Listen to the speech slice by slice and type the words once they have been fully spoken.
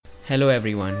Hello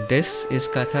everyone, this is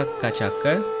Kathak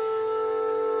Kachakkar.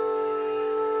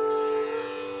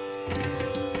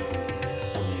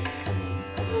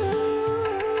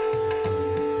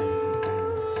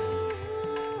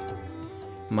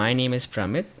 My name is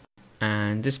Pramit,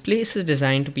 and this place is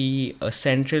designed to be a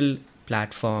central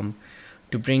platform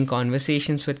to bring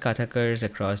conversations with Kathakars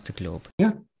across the globe.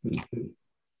 Yeah, we can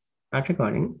start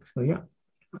recording.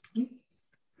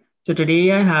 So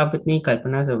today I have with me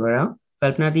Kalpana Subbarao.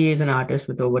 Kalpana Di is an artist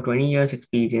with over 20 years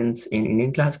experience in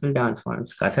Indian classical dance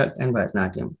forms, Kathak and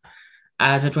Bharatanatyam.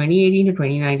 As a 2018 to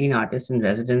 2019 artist in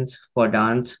residence for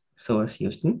Dance Source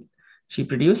Houston, she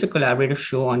produced a collaborative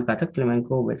show on Kathak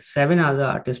Flamenco with 7 other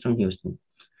artists from Houston.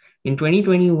 In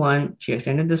 2021, she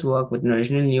extended this work with an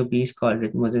original new piece called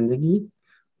Ritmo Zindagi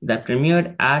that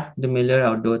premiered at the Miller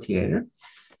Outdoor Theatre.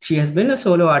 She has been a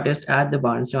solo artist at the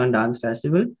Barnstone Dance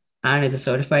Festival and is a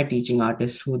certified teaching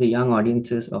artist through the young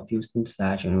audiences of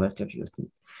Houston/University of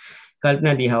Houston.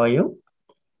 Kalpana Di, how are you?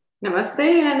 Namaste,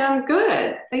 and I'm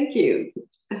good. Thank you.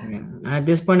 Yeah. At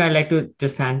this point, I'd like to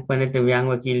just thank Pandit Divyang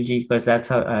Vakilji because that's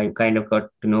how I kind of got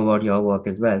to know about your work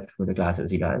as well through the classes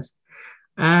he does.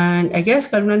 And I guess,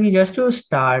 Kalpana, just to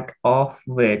start off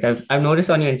with, I've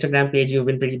noticed on your Instagram page you've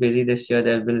been pretty busy this year.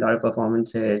 There's been a lot of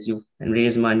performances, you've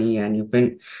raised money, and you've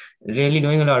been really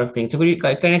doing a lot of things. So could you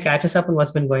kind of catch us up on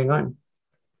what's been going on?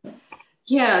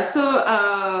 Yeah, so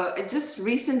I just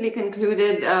recently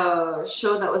concluded a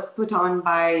show that was put on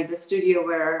by the studio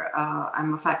where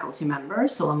I'm a faculty member,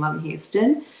 Solomon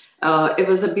Houston. It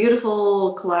was a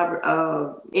beautiful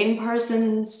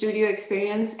in-person studio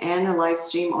experience and a live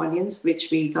stream audience, which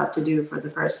we got to do for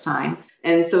the first time.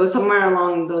 And so somewhere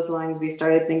along those lines, we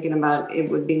started thinking about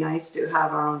it would be nice to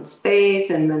have our own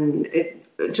space and then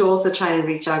to also try and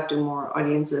reach out to more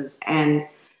audiences. And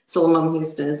Solomon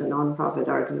Houston is a nonprofit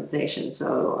organization,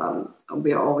 so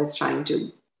we are always trying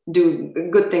to do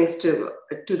good things to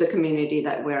the community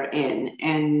that we're in.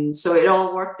 And so it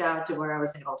all worked out to where I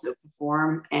was able to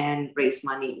perform and raise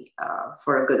money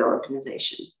for a good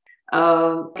organization.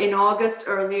 In August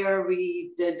earlier,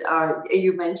 we did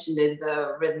you mentioned it,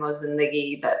 the Ritmo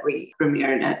Zindagi that we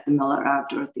premiered at the Miller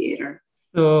Outdoor Theatre.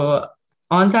 So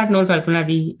on that note,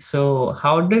 Kalpana, so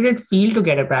how does it feel to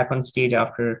get it back on stage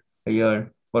after a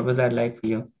year? What was that like for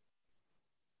you?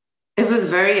 It was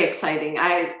very exciting.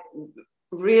 It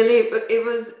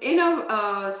was,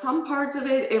 some parts of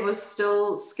it was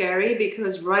still scary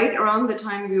because right around the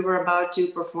time we were about to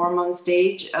perform on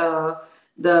stage,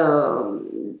 the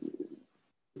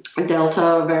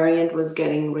Delta variant was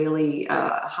getting really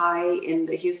high in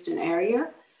the Houston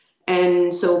area.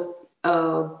 And so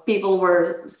people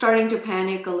were starting to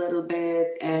panic a little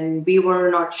bit, and we were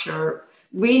not sure.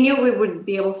 We knew we would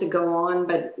be able to go on,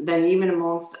 but then even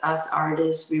amongst us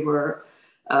artists, we were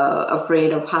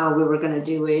afraid of how we were going to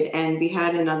do it. And we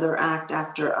had another act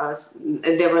after us.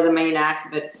 They were the main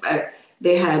act, but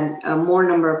they had a more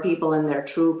number of people in their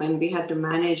troupe, and we had to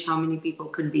manage how many people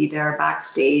could be there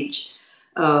backstage,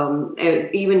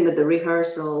 even with the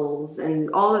rehearsals and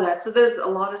all of that. So there's a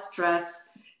lot of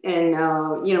stress. And,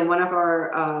 one of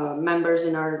our members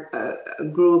in our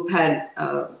group has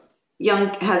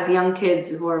young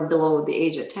kids who are below the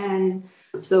age of 10.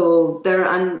 So they're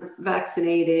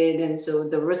unvaccinated. And so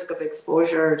the risk of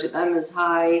exposure to them is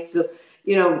high. So,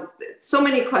 so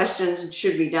many questions.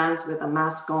 Should we dance with a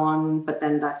mask on? But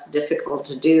then that's difficult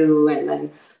to do. And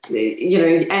then,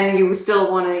 and you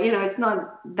still want to, it's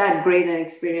not that great an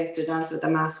experience to dance with a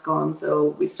mask on.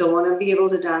 So we still want to be able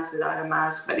to dance without a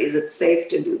mask, but is it safe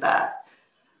to do that?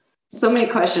 So many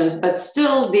questions, but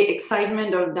still the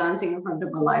excitement of dancing in front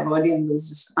of a live audience was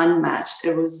just unmatched.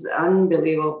 It was an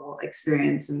unbelievable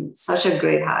experience and such a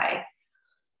great high.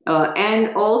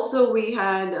 And also we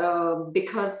had,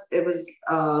 because it was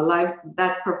live,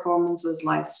 that performance was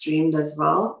live streamed as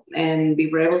well. And we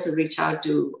were able to reach out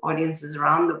to audiences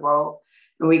around the world.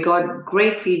 And we got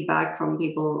great feedback from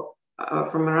people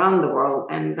from around the world.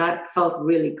 And that felt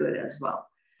really good as well.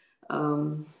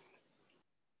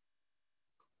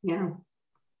 Yeah.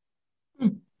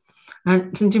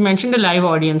 And since you mentioned the live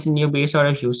audience and you're based out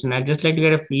of Houston, I'd just like to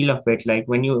get a feel of it. Like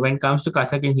when it comes to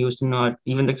Kathak in Houston or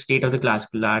even the state of the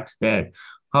classical arts there,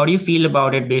 how do you feel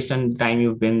about it based on the time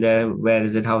you've been there? Where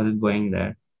is it? How is it going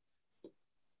there?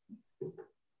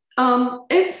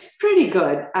 It's pretty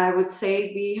good. I would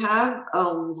say we have a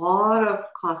lot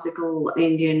of classical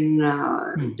Indian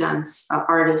dance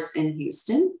artists in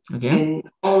Houston in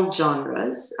all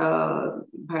genres,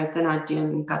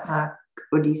 Bharatanatyam, Kathak,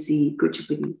 Odissi,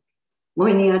 Kuchipudi,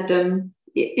 Mohiniyattam.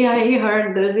 Yeah, you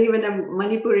heard there's even a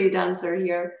Manipuri dancer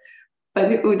here, but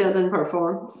who doesn't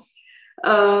perform.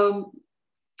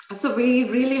 So we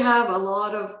really have a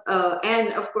lot of,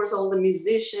 and of course, all the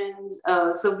musicians.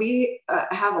 So we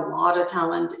have a lot of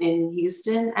talent in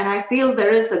Houston, and I feel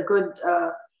there is a good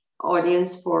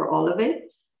audience for all of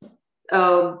it.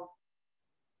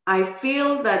 I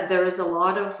feel that there is a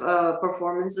lot of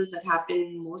performances that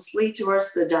happen mostly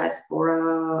towards the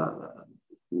diaspora,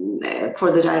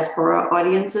 for the diaspora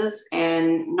audiences,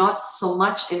 and not so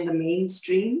much in the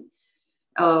mainstream.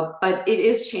 But it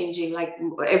is changing. Like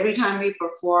every time we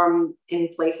perform in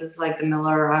places like the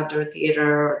Miller Outdoor Theater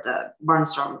or the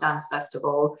Barnstorm Dance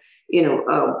Festival,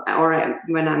 or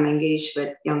when I'm engaged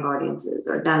with young audiences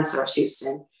or Dancers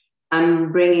Houston,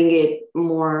 I'm bringing it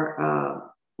more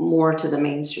to the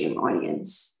mainstream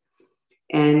audience.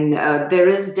 And there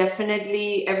is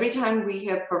definitely, every time we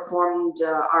have performed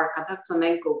our Kathak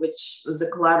Flamenco, which was a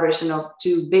collaboration of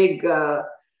two big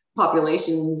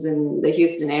populations in the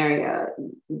Houston area,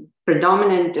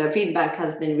 predominant feedback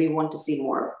has been, we want to see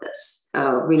more of this.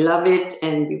 We love it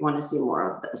and we want to see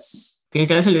more of this. Can you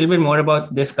tell us a little bit more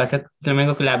about this Kathak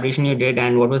Flamenco collaboration you did,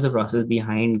 and what was the process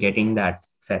behind getting that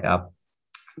set up?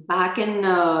 Back in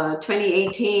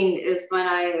 2018 is when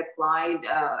I applied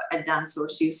at Dance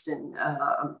Source Houston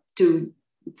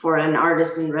for an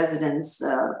artist in residence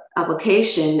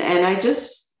application, and I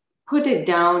just put it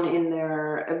down in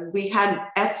there. We had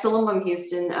at Silambam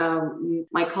Houston,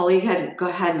 my colleague had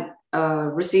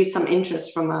received some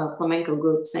interest from a flamenco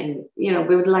group saying,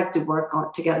 we would like to work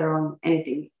together on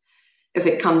anything if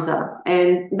it comes up.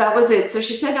 And that was it. So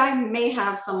she said, I may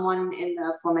have someone in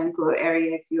the flamenco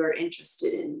area if you're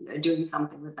interested in doing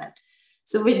something with that.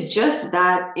 So with just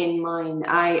that in mind,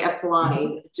 I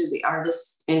applied to the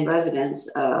artist in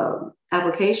residence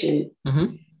application.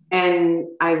 And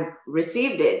I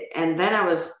received it. And then I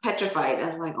was petrified. I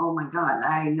was like, oh my God,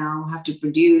 I now have to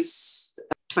produce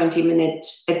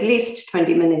at least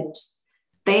 20 minute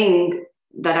thing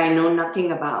that I know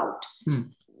nothing about.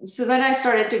 So then I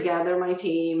started to gather my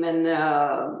team, and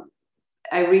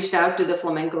I reached out to the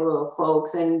flamenco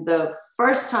folks. And the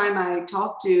first time I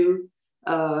talked to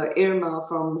Irma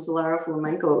from Solera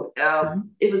Flamenco,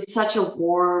 it was such a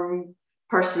warm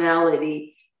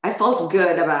personality. I felt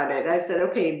good about it. I said,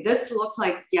 okay, this looks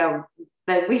like,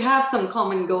 that we have some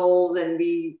common goals, and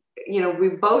we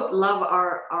both love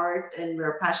our art and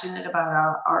we're passionate about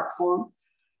our art form.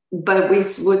 But we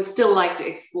would still like to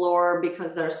explore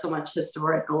because there's so much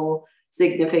historical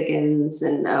significance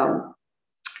and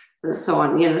so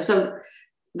on, So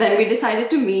then we decided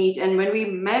to meet. And when we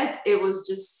met, it was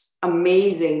just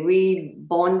amazing. We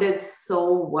bonded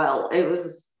so well.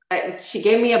 She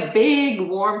gave me a big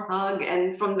warm hug.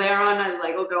 And from there on, I was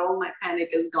like, okay, all my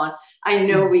panic is gone. I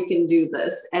know we can do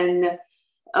this. And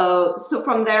so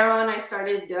from there on, I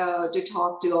started to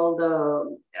talk to all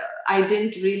the, I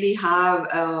didn't really have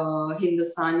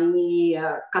Hindustani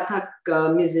Kathak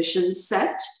musicians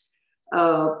set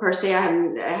per se.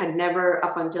 I had never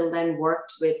up until then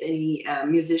worked with any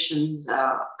musicians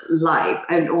live.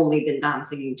 I've only been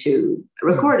dancing to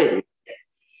recorded.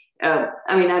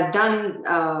 I've done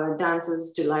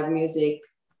dances to live music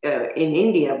in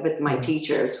India with my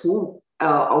teachers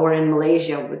or in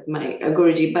Malaysia with my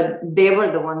Guruji, but they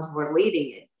were the ones who were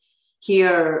leading it.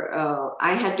 Here,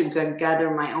 I had to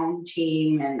gather my own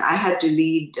team, and I had to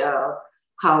lead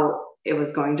how it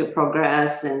was going to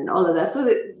progress and all of that. So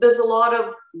there's a lot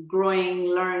of growing,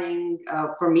 learning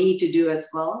for me to do as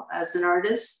well as an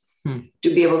artist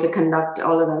to be able to conduct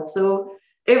all of that. So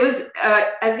it was,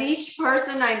 as each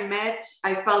person I met,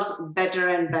 I felt better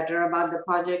and better about the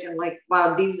project. And like,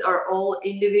 wow, these are all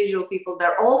individual people.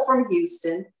 They're all from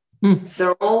Houston.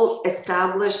 They're all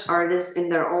established artists in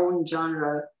their own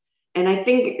genre. And I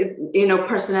think,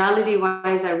 personality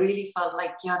wise, I really felt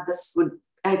like,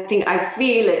 I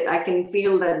feel it. I can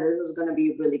feel that this is going to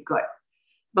be really good.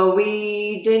 But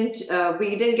we didn't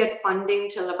get funding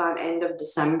till about end of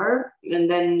December.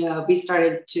 And then we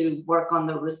started to work on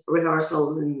the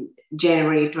rehearsals in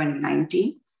January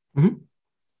 2019.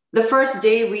 The first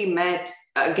day we met,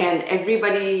 again,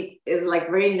 everybody is like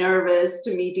very nervous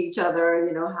to meet each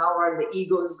other. How are the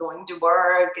egos going to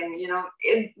work? And,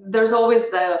 there's always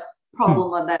the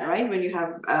problem of that, right? When you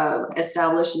have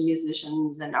established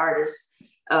musicians and artists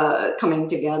coming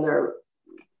together,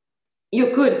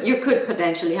 you could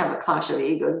potentially have a clash of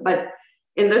egos, but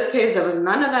in this case, there was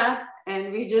none of that.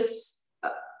 And we just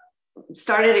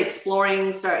started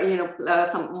exploring,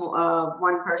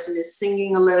 one person is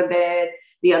singing a little bit.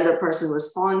 The other person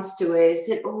responds to it,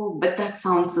 said, oh, but that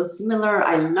sounds so similar.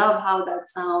 I love how that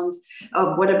sounds.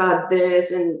 What about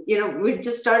this? And, we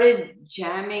just started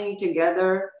jamming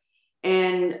together,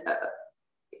 and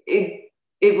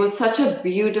it was such a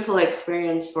beautiful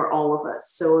experience for all of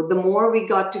us. So the more we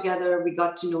got together, we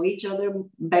got to know each other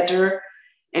better,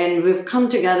 and we've come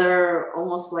together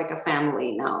almost like a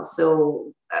family now.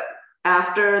 So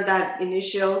after that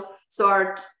initial, so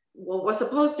our what was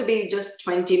supposed to be just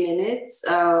 20 minutes,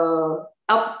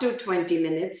 up to 20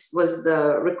 minutes was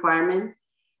the requirement.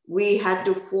 We had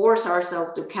to force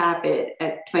ourselves to cap it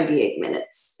at 28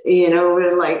 minutes.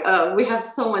 We're like, we have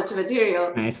so much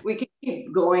material. Nice. We can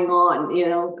keep going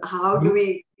on. How do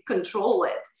we control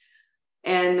it?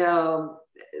 And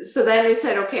so then we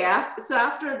said, okay,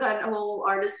 after that whole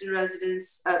artist in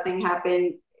residence thing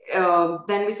happened,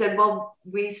 then we said, well,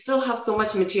 we still have so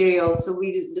much material. So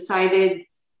we decided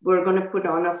we're going to put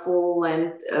on a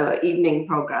full-length evening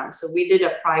program. So we did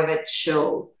a private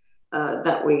show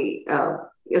that we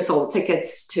sold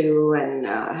tickets to and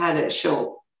had a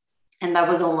show. And that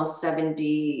was almost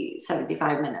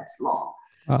 75 minutes long.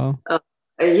 Wow.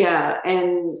 Yeah,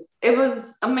 and it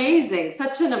was amazing,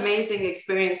 such an amazing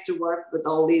experience to work with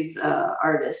all these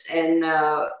artists. And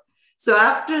so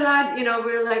after that, we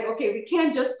were like, okay, we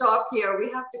can't just stop here. We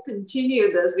have to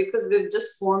continue this because we've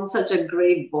just formed such a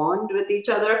great bond with each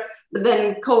other. But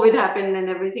then COVID happened and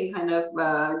everything kind of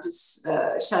just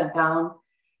shut down.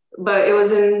 But it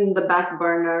was in the back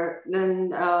burner. Then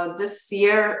this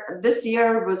year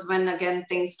was when again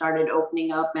things started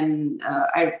opening up, and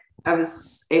I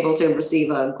was able to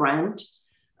receive a grant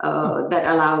that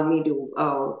allowed me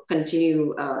to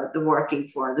continue the working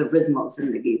for the Rhythm of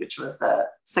Zindagi, which was the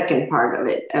second part of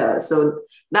it. So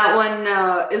that one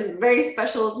is very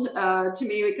special to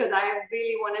me because I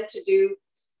really wanted to do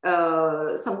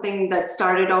something that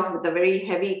started off with a very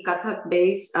heavy Kathak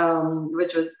bass,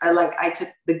 which was I took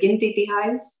the Ginti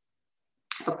Tihais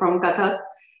from Kathak,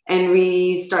 and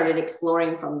we started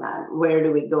exploring from that. Where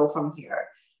do we go from here?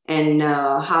 And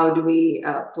how do we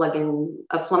plug in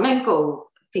a flamenco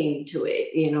theme to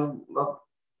it,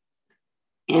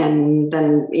 and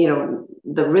then,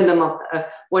 the rhythm of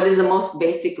what is the most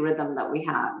basic rhythm that we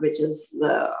have, which is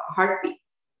the heartbeat.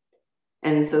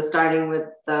 And so starting with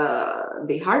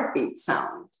the heartbeat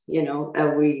sound,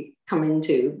 we come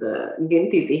into the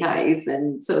Ginti Tihais.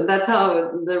 And so that's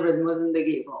how the Rhythm of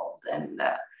Zindagi evolved. And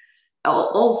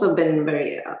also been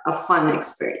a fun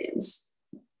experience.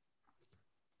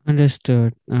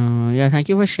 Understood. Yeah, thank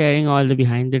you for sharing all the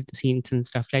behind the scenes and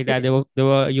stuff like that. You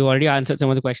already answered some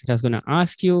of the questions I was going to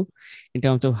ask you in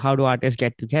terms of how do artists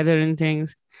get together and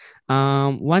things.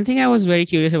 One thing I was very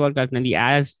curious about,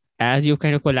 Kalpana, as you've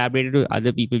kind of collaborated with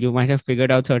other people, you might have figured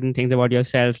out certain things about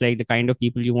yourself, like the kind of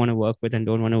people you want to work with and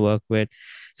don't want to work with.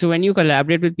 So when you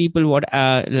collaborate with people, what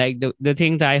like the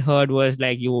things I heard was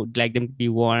like you would like them to be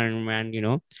warm and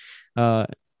you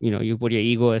put your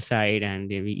ego aside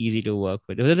and they'll be easy to work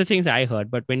with. Those are the things I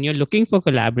heard. But when you're looking for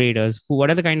collaborators,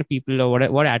 what are the kind of people or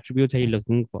what attributes are you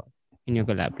looking for in your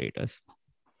collaborators?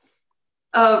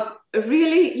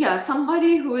 Really, yeah,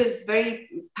 somebody who is very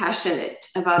passionate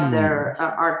about their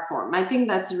art form. I think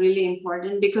that's really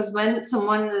important because when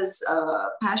someone is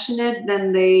passionate,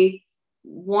 then they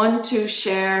want to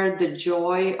share the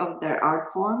joy of their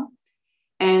art form.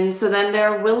 And so then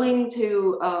they're willing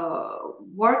to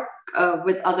work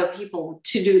with other people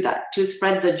to do that, to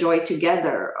spread the joy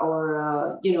together,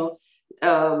 or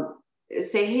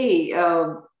say, hey,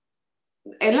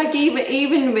 and like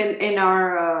even when in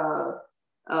our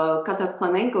Kathak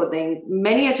flamenco thing,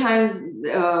 many a times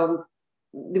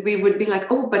we would be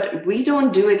like, oh, but we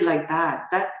don't do it like that.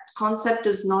 That concept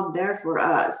is not there for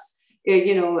us.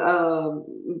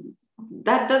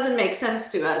 That doesn't make sense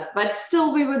to us, but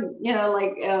still we would,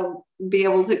 be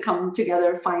able to come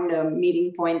together, find a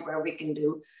meeting point where we can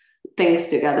do things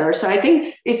together. So I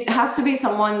think it has to be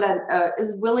someone that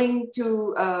is willing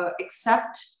to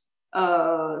accept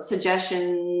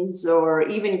suggestions or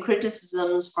even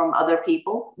criticisms from other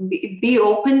people, be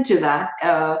open to that,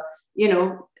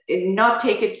 not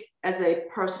take it as a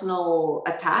personal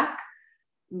attack,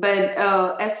 but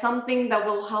as something that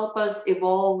will help us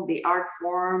evolve the art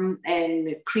form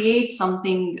and create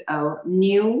something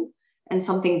new and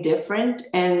something different,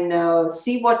 and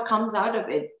see what comes out of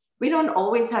it. We don't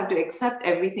always have to accept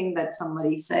everything that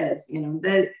somebody says.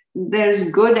 There's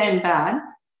good and bad,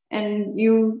 and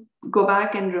you go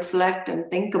back and reflect and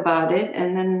think about it,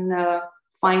 and then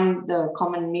find the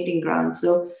common meeting ground.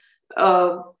 So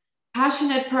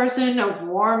passionate person, a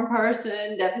warm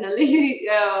person, definitely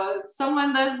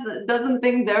someone that doesn't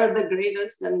think they're the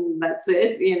greatest and that's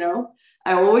it.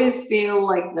 I always feel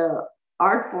like the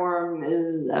art form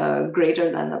is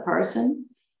greater than the person.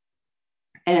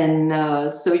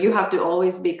 And so you have to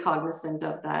always be cognizant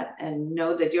of that and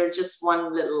know that you're just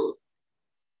one little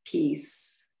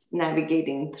piece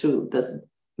navigating through this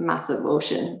massive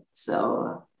ocean.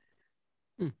 So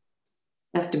you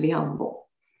have to be humble.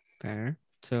 Fair.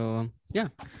 So yeah.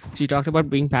 So you talked about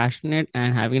being passionate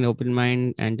and having an open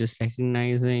mind and just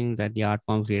recognizing that the art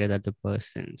form greater than the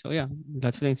person. So yeah,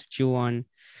 lots of things to chew on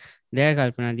there,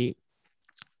 Kalpana.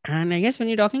 And I guess when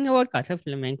you're talking about Kathak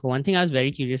flamenco, one thing I was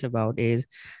very curious about is,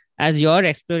 as your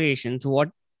explorations, what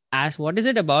is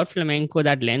it about flamenco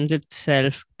that lends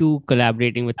itself to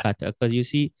collaborating with Kathak? Because you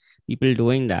see people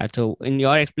doing that. So in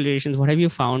your explorations, what have you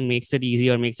found makes it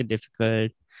easy or makes it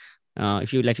difficult?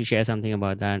 If you'd like to share something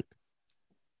about that.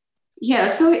 Yeah,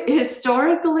 so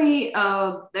historically,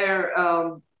 they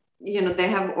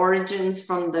have origins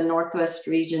from the northwest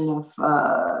region of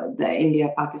the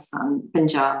India, Pakistan,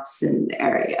 Punjab, Sindh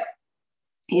area.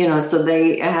 So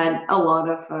they had a lot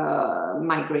of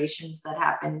migrations that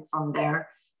happened from there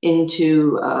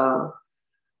into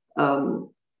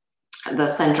the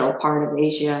central part of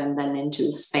Asia and then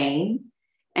into Spain.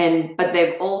 But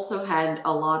they've also had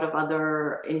a lot of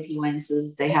other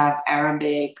influences. They have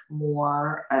Arabic,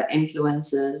 more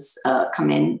influences come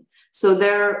in. So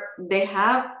they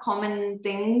have common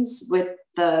things with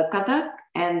the Kathak,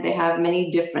 and they have many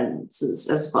differences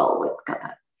as well with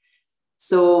Kathak.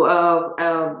 So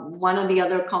one of the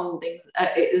other common things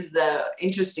is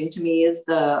interesting to me is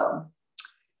the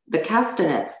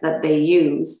castanets that they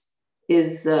use.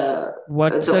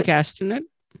 What's a castanet?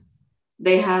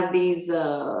 They have these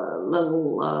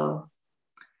little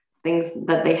things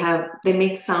that they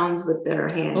make sounds with their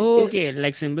hands. Oh, okay,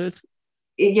 like cymbals.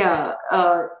 Yeah,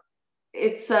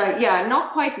 it's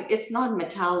not quite. It's not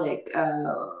metallic.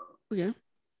 Okay.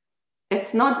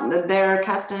 It's not. Their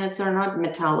castanets are not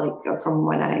metallic, from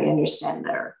what I understand.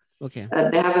 There. Okay.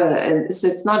 They have so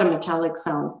it's not a metallic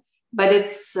sound, but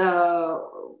it's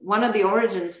one of the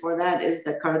origins for that is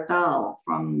the kartal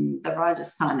from the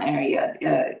Rajasthan area.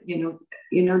 You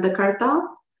know the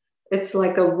kartal? It's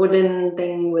like a wooden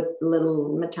thing with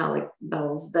little metallic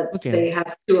bells that they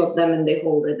have two of them, and they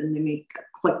hold it and they make a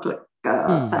click click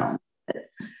sound.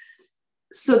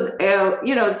 So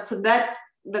so that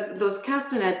those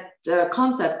castanet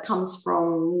concept comes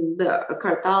from the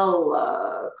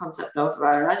kartal concept of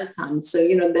Rajasthan. So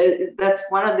that's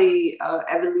one of the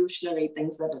evolutionary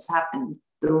things that has happened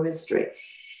through history.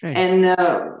 Right. And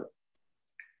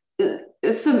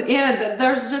so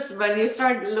there's just, when you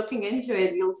start looking into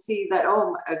it, you'll see that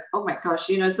oh my gosh,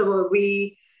 so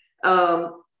we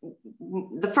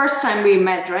the first time we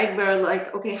met, right, we're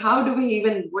like, okay, what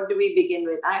do we begin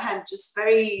with? I had just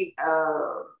very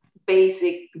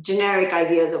basic generic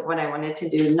ideas of what I wanted to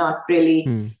do, not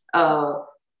really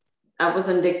I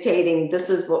wasn't dictating this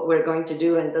is what we're going to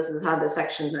do and this is how the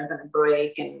sections are going to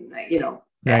break, and right.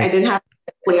 I didn't have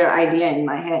a clear idea in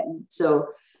my head. So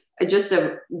just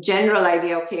a general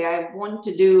idea, okay, I want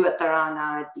to do a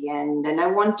tarana at the end, and I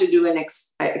want to do a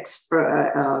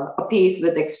piece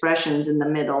with expressions in the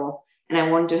middle, and I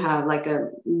want to have like a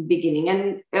beginning.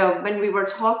 And when we were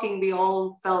talking, we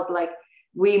all felt like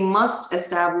we must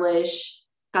establish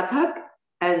Kathak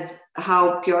as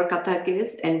how pure Kathak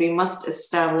is, and we must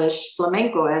establish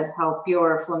flamenco as how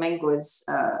pure flamenco is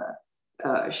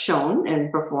shown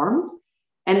and performed,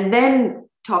 and then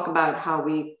talk about how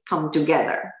we come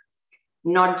together.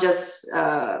 Not just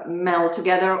meld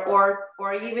together, or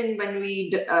even when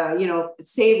we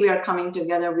say we are coming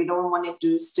together, we don't want it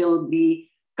to still be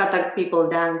Kathak people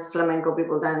dance, flamenco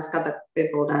people dance, Kathak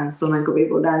people dance, flamenco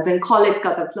people dance, and call it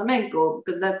Kathak flamenco,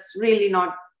 because that's really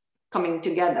not coming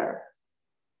together.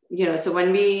 So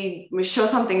when we show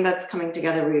something that's coming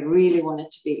together, we really want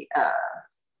it to be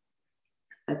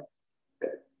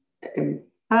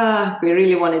we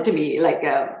really want it to be like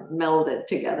melded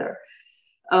together.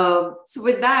 So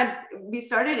with that, we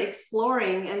started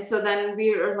exploring. And so then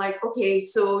we were like, okay,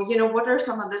 so, what are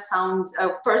some of the sounds?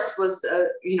 First was,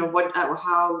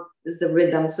 how is the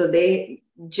rhythm? So they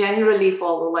generally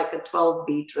follow like a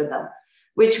 12-beat rhythm,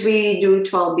 which we do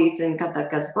 12 beats in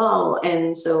Kathak as well.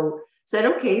 And so said,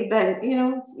 okay, then,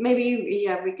 maybe,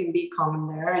 we can be common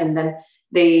there. And then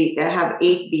they have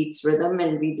 8 beats rhythm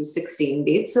and we do 16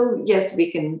 beats. So yes, we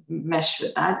can mesh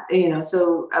with that,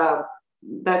 so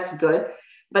that's good.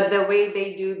 But the way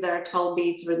they do their 12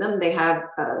 beats rhythm, they have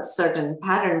certain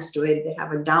patterns to it. They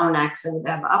have a down accent,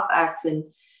 they have up accent.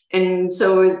 And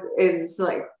so it's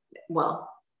like, well,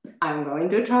 I'm going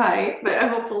to try, but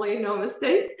hopefully no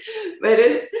mistakes. But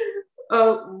it's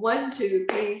 1, 2,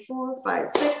 3, 4,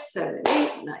 5, 6, 7,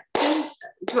 8, 9, 10,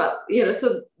 12.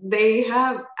 So they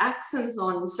have accents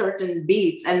on certain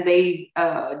beats and they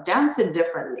dance it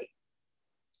differently.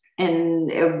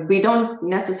 And we don't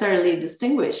necessarily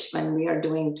distinguish when we are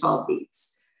doing 12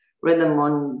 beats rhythm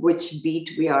on which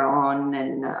beat we are on.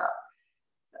 And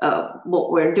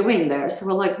what we're doing there. So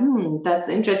we're like, that's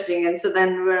interesting. And so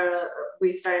then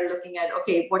we started looking at,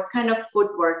 okay, what kind of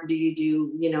footwork do you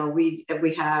do? We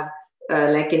have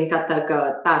like in Kathak,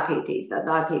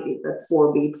 that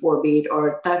 4 beat,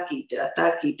 or takita,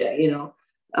 takita,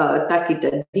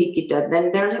 dikita.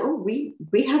 Then they're like, oh,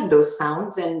 we have those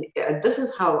sounds, and this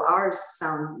is how ours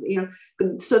sounds.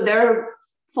 So they're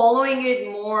following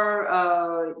it more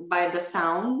by the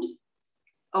sound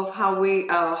of how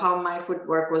my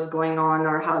footwork was going on,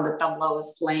 or how the tabla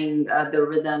was playing the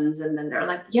rhythms. And then they're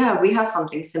like, yeah, we have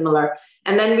something similar.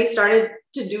 And then we started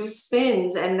to do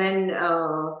spins. And then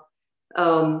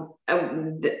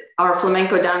our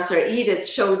flamenco dancer Edith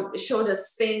showed a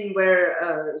spin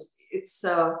where it's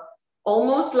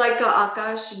almost like a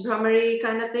Akash Brahmari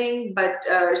kind of thing, but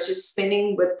she's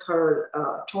spinning with her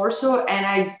torso.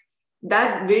 And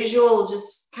that visual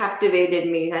just captivated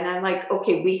me. And I'm like,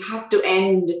 okay, we have to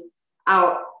end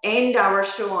our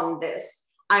show on this.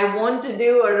 I want to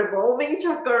do a revolving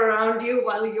chakra around you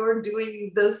while you're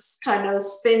doing this kind of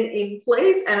spin in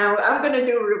place. And I'm going to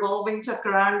do a revolving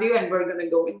chakra around you, and we're going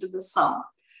to go into the sum.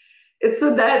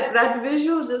 So that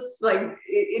visual just like,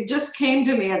 it just came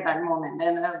to me at that moment.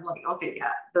 And I'm like, okay,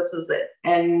 yeah, this is it.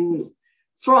 And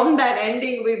from that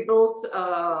ending, we built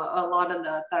a lot of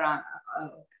the Tarana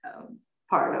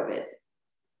part of it.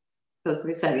 Because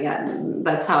we said, yeah,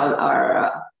 that's how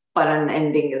our Paran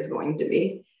ending is going to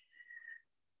be.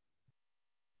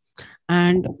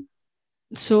 And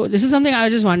so this is something I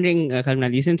was just wondering,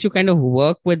 Kalpana, since you kind of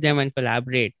work with them and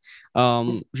collaborate,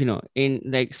 in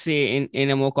like, say in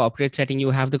a more corporate setting,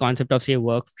 you have the concept of, say,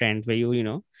 work friends, where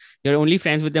you're only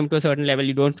friends with them to a certain level.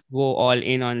 You don't go all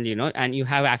in on, and you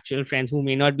have actual friends who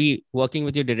may not be working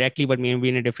with you directly, but maybe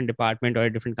in a different department or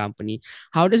a different company.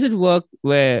 How does it work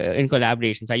where in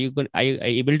collaborations? Are you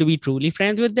able to be truly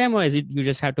friends with them, or is it you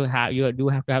just have to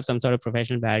have some sort of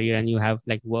professional barrier, and you have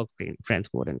like work friends,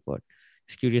 quote unquote?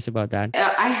 Just curious about that.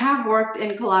 I have worked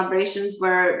in collaborations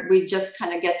where we just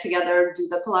kind of get together, do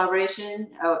the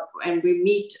collaboration, and we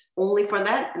meet only for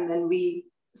that, and then we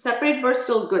separate. We're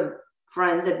still good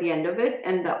friends at the end of it,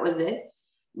 and that was it.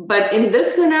 But in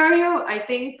this scenario, I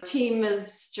think team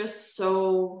is just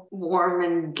so warm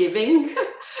and giving.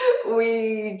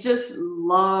 We just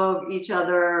love each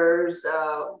other's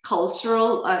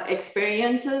cultural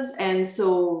experiences. And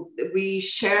so we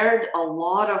shared a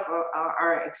lot of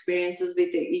our experiences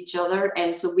with each other.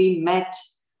 And so we met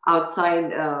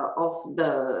outside of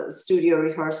the studio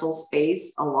rehearsal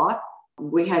space a lot.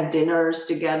 We had dinners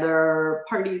together,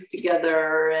 parties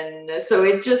together. And so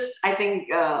it just, I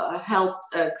think, helped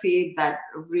create that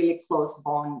really close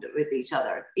bond with each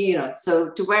other, so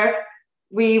to where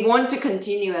we want to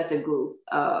continue as a group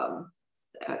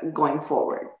going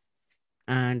forward.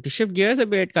 And to shift gears a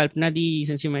bit, Kalpana,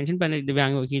 since you mentioned Pandit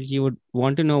Divyang Vakilji, would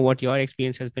want to know what your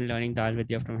experience has been learning Dal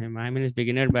Vidya from him. I'm in his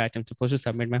beginner batch. I'm supposed to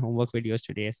submit my homework videos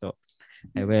today, so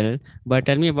I will. But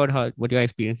tell me about what your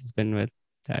experience has been with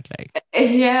that like.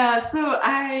 Yeah, so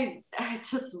I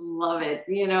just love it.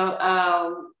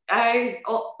 I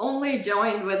only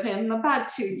joined with him about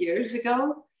 2 years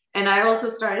ago. And I also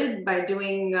started by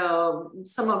doing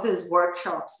some of his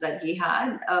workshops that he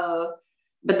had.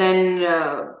 But then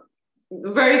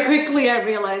very quickly, I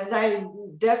realized I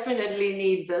definitely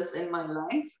need this in my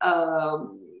life.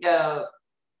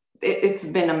 It's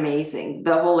been amazing.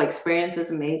 The whole experience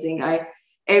is amazing.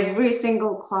 Every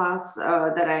single class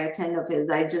that I attend of his,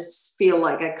 I just feel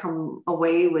like I come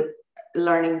away with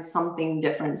learning something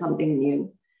different, something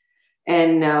new.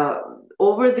 And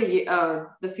over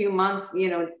the few months,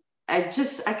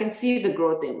 I can see the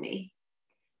growth in me.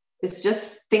 It's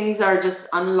just things are just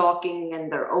unlocking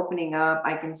and they're opening up.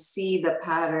 I can see the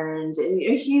patterns, and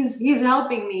he's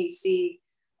helping me see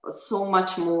so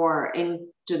much more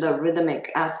into the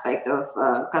rhythmic aspect of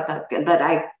Kathak that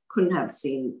I couldn't have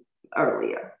seen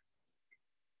earlier.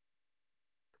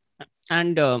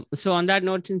 And so on that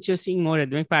note, since you're seeing more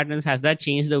rhythmic patterns, has that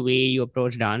changed the way you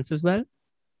approach dance as well?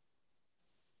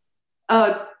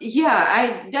 Yeah,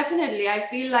 I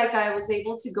feel like I was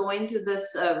able to go into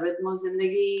this Rhythmo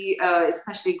Zindagi,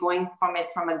 especially going from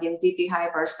a Ginti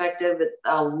Tihai perspective with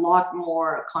a lot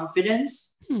more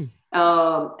confidence.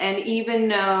 And even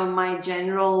my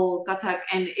general Kathak,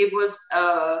 and it was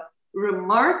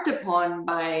remarked upon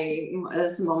by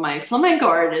some of my flamenco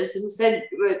artists, and said,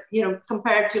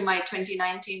 compared to my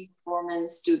 2019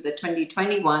 performance to the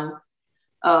 2021,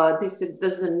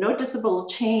 there's a noticeable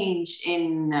change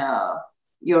in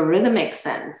your rhythmic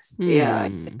sense. Yeah,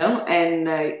 and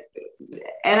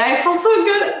I felt so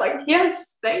good. Like,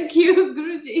 yes, thank you,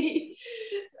 Guruji,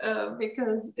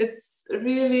 because it's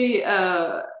really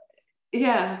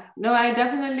Yeah, no, I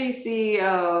definitely see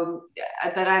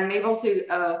that I'm able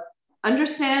to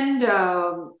understand,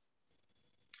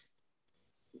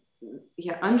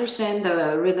 understand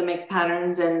the rhythmic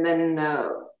patterns, and then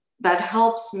that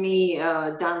helps me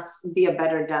be a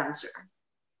better dancer.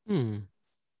 Hmm.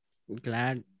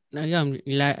 Glad. No, yeah, I'm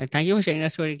glad. Thank you for sharing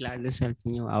that story. Glad this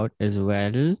helping you out as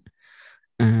well.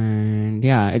 And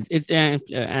yeah, it's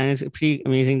pretty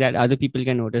amazing that other people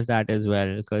can notice that as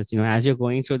well. Because as you're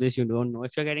going through this, you don't know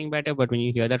if you're getting better, but when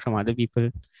you hear that from other people,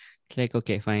 it's like,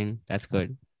 okay, fine, that's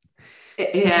good. So,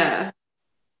 Yeah.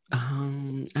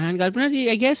 and Kalpana ji,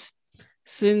 I guess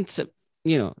since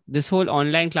this whole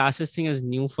online classes thing is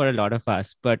new for a lot of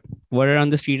us, but word around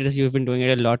the street is you've been doing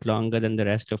it a lot longer than the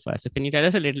rest of us. So can you tell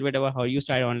us a little bit about how you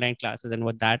started online classes and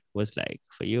what that was like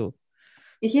for you?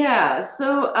 Yeah.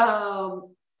 So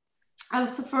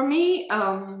for me,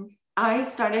 I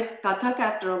started Kathak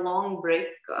after a long break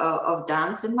of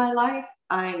dance in my life.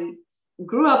 I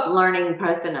grew up learning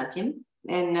Bharatanatyam,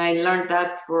 and I learned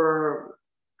that for,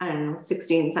 I don't know,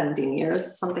 16, 17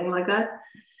 years, something like that.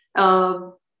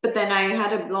 But then I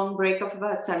had a long break of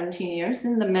about 17 years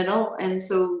in the middle. And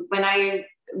so when I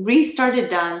restarted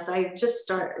dance, I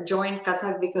just joined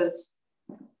Kathak because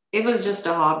it was just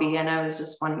a hobby and I was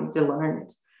just wanting to learn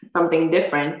something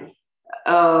different.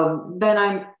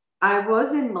 Then I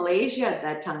was in Malaysia at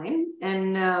that time,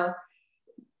 and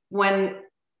when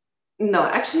no,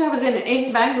 actually I was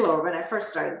in Bangalore when I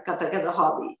first started Kathak as a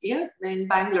hobby. Yeah, in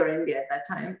Bangalore, India at that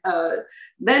time.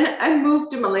 Then I moved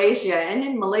to Malaysia, and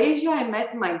in Malaysia I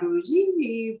met my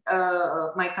Guruji,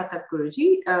 my Kathak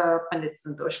Guruji, Pandit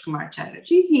Santosh Kumar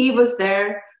Chatterjee. He was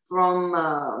there from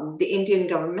the Indian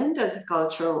government as a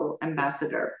cultural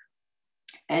ambassador,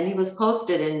 and he was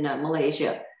posted in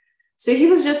Malaysia. So he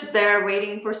was just there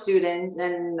waiting for students,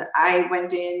 and I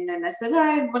went in and I said,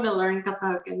 I want to learn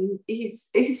Kathak. And he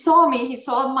saw me, he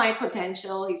saw my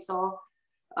potential, he saw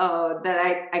that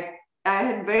I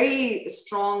had very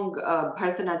strong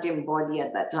Bharatanatyam body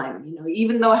at that time.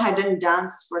 Even though I hadn't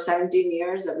danced for 17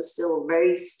 years, I was still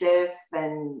very stiff,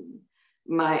 and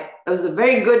I was a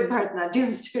very good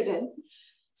Bharatanatyam student.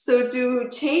 So to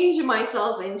change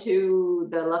myself into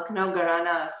the Lucknow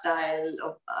Gharana style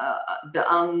of the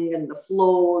ang and the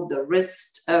flow, the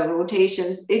wrist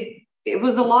rotations, it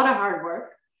was a lot of hard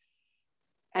work,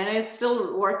 and it's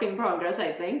still work in progress,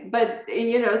 I think. But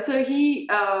so he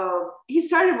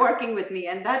started working with me,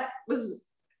 and that was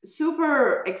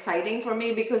super exciting for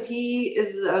me because he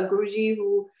is a Guruji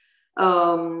who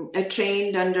I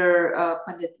trained under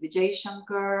Pandit Vijay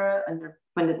Shankar, under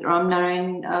Pandit Ram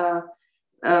Narayan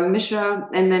Mishra,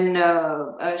 and then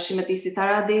Srimati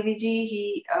Sitara Devi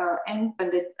ji, and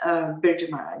Pandit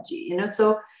Birju Maharaj ji.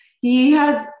 So he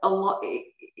has a lot.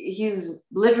 He's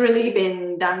literally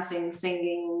been dancing,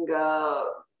 singing,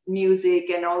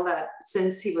 music, and all that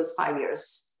since he was 5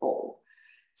 years old.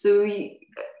 So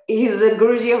he's a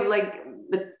Guruji of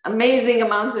with amazing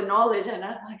amounts of knowledge, and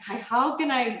I'm like, how can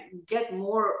I get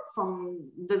more from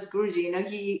this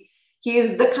Guruji? He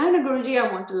is the kind of Guruji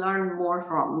I want to learn more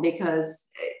from because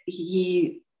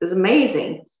he is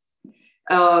amazing.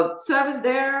 So I was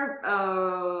there.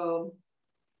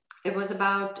 It was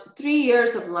about 3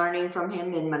 years of learning from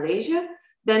him in Malaysia.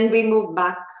 Then we moved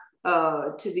back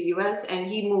to the US, and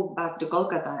he moved back to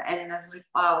Kolkata. And I'm like,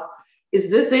 wow, is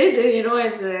this it?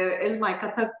 Is my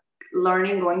Kathak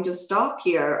learning going to stop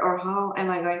here, or how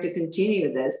am I going to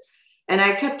continue this? And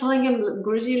I kept telling him,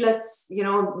 Guruji, let's,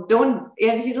 don't.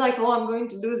 And he's like, oh, I'm going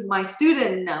to lose my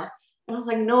student now. And I was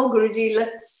like, no, Guruji,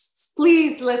 let's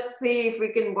see if we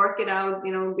can work it out.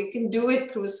 We can do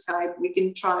it through Skype. We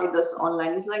can try this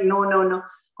online. He's like, no.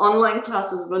 Online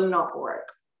classes will not work.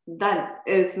 That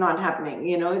is not happening.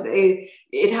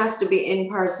 It has to be in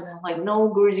person. I'm like, no,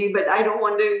 Guruji, but I don't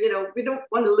want to, we don't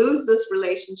want to lose this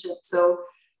relationship. So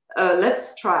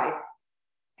let's try.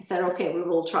 I said, okay, we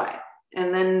will try.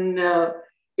 And then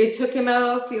it took him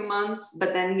a few months,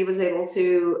 but then he was able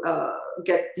to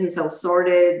get himself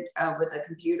sorted with a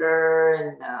computer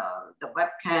and the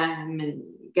webcam and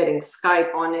getting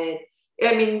Skype on it.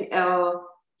 I mean,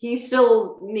 he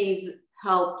still needs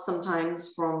help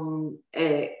sometimes from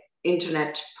an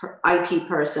internet IT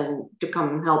person to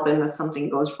come help him if something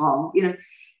goes wrong.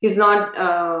 He's not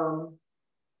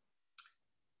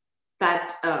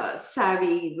that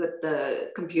savvy with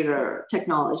the computer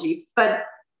technology, but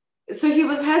so he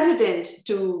was hesitant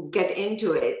to get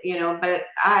into it, but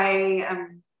I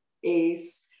am a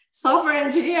software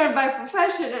engineer by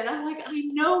profession, and I'm like, I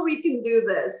know we can do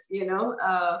this,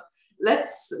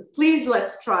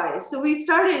 let's try. So we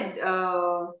started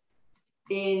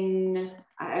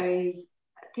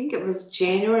think it was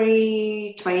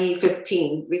January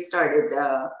 2015, we started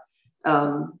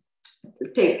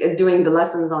doing the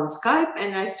lessons on Skype,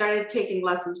 and I started taking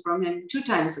lessons from him 2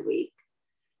 times a week.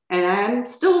 And I'm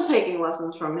still taking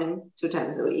lessons from him 2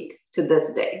 times a week to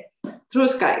this day through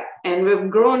Skype. And we've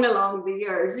grown along the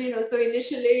years, so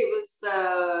initially it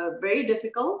was very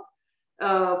difficult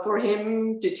for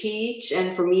him to teach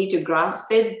and for me to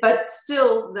grasp it. But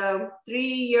still, the 3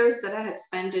 years that I had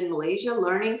spent in Malaysia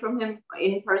learning from him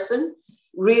in person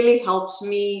really helped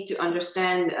me to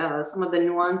understand some of the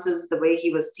nuances, the way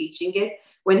he was teaching it.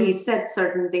 When he said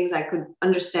certain things, I could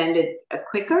understand it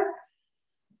quicker.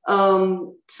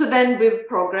 So then we've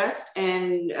progressed,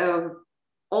 and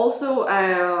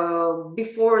also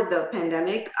before the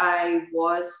pandemic, I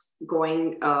was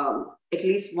going at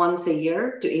least once a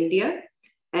year to India,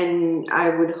 and I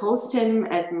would host him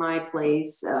at my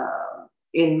place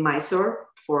in Mysore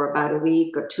for about a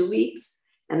week or 2 weeks,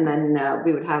 and then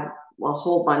we would have a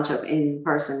whole bunch of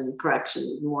in-person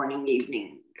correction, morning,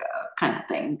 evening kind of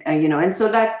thing, and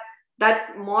so that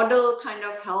model kind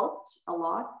of helped a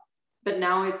lot. But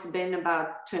now it's been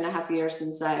about 2.5 years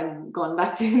since I've gone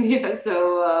back to India.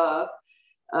 So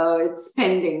it's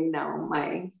pending now,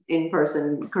 my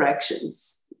in-person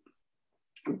corrections.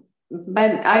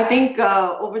 But I think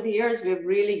over the years, we've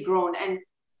really grown. And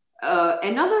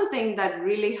another thing that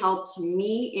really helped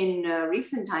me in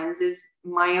recent times is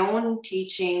my own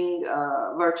teaching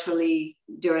virtually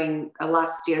during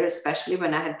last year, especially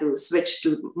when I had to switch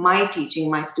to my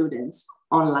teaching my students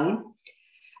online.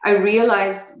 I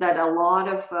realized that a lot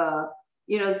of,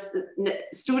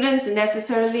 students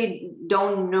necessarily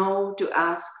don't know to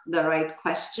ask the right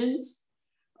questions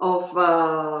of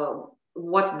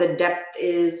what the depth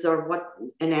is or what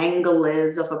an angle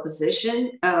is of a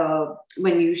position.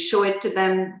 When you show it to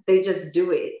them, they just do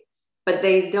it, but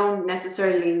they don't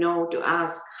necessarily know to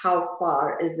ask, how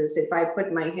far is this? If I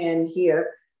put my hand here,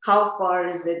 how far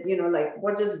is it?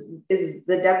 What is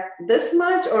the depth this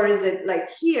much, or is it like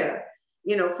here?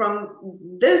 From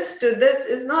this to this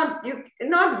is not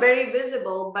very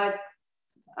visible, but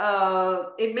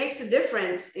it makes a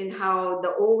difference in how the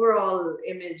overall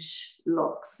image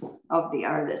looks of the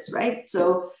artist, right?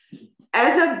 So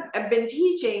as I've been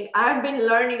teaching, I've been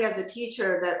learning as a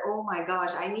teacher that, oh my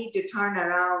gosh, I need to turn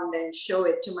around and show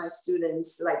it to my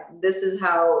students, like this is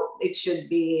how it should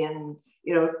be, and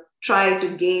try to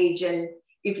gauge. And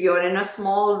if you're in a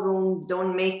small room,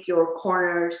 don't make your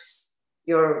corners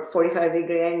your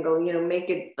 45-degree angle, make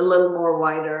it a little more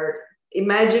wider.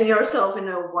 Imagine yourself in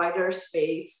a wider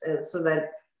space so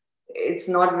that it's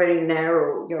not very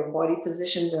narrow. Your body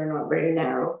positions are not very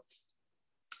narrow.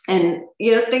 And,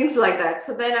 things like that.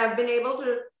 So then I've been able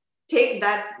to take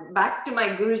that back to my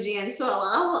Guruji. And so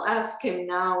I'll ask him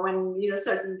now when,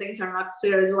 certain things are not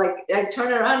clear. It's like, I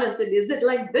turn around and say, is it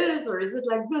like this or is it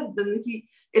like this? Then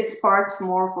it sparks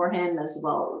more for him as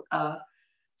well.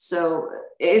 So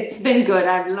it's been good.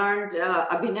 I've learned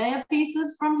Abhinaya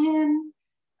pieces from him.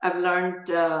 I've learned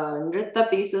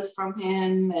Nritta pieces from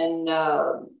him, and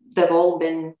they've all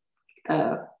been,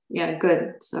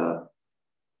 good. So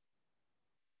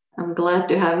I'm glad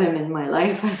to have him in my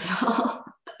life as well.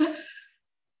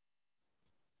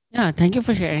 Yeah, thank you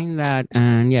for sharing that.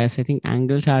 And yes, I think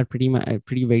angles are a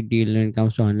pretty big deal when it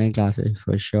comes to online classes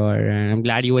for sure. And I'm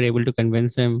glad you were able to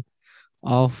convince him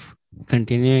of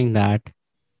continuing that.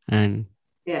 And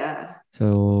yeah.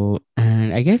 so,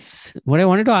 and I guess what I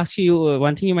wanted to ask you,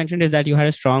 one thing you mentioned is that you had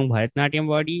a strong Bharatanatyam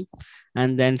body,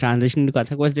 and then transition to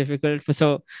Kathak was difficult.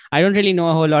 So I don't really know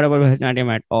a whole lot about Bharatanatyam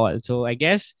at all. So I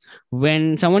guess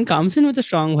when someone comes in with a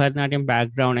strong Bharatanatyam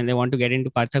background and they want to get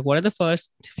into Kathak, what are the first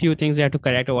few things they have to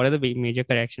correct, or what are the major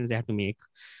corrections they have to make?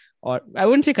 Or I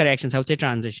wouldn't say corrections, I would say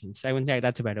transitions. I wouldn't say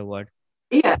that's a better word.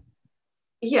 Yeah,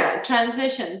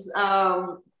 transitions.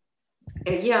 So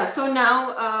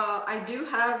now I do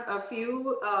have a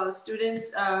few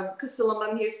students, because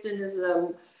Silambam Houston is,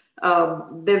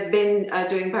 they've been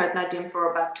doing Bharatanatyam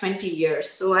for about 20 years.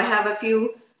 So I have a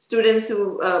few students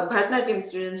Bharatanatyam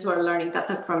students who are learning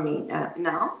Kathak from me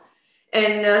now.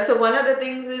 And so one of the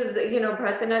things is,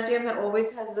 Bharatanatyam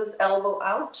always has this elbow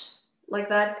out like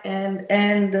that,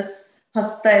 and this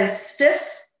hasta is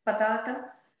stiff, pataka.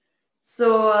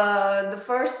 So the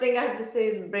first thing I have to say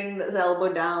is bring this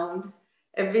elbow down.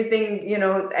 Everything,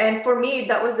 and for me,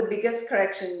 that was the biggest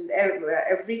correction.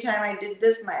 Every time I did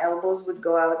this, my elbows would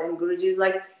go out, and Guruji's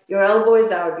like, your elbow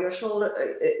is out, your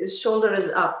shoulder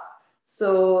is up.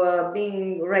 So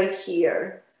being right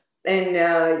here, and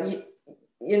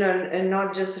and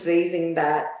not just raising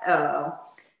that,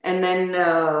 and then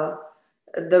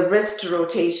the wrist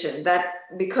rotation. That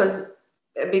because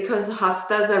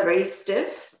hastas are very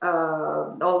stiff,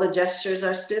 all the gestures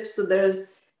are stiff. So there's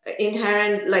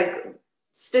inherent like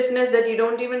stiffness that you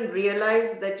don't even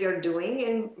realize that you're doing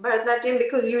in Bharatanatyam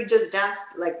because you just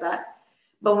danced like that.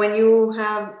 But when you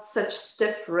have such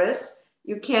stiff wrists,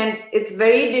 you can't, it's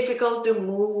very difficult to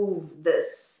move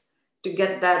this, to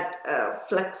get that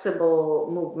flexible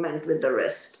movement with the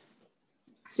wrist.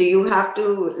 So you have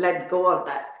to let go of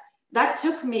that. That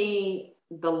took me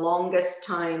the longest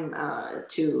time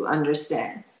to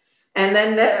understand. And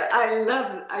then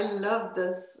I love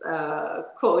this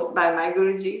quote by my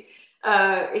Guruji.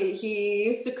 He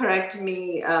used to correct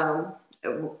me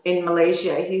in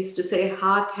Malaysia. He used to say,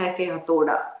 "Haath hai ke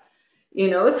hatoda,"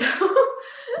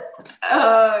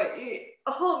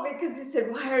 So because he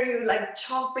said, "Why are you like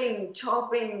chopping?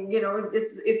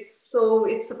 It's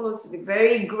supposed to be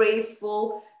very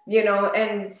graceful."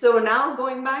 And so now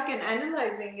going back and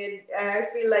analyzing it, I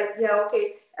feel like, yeah,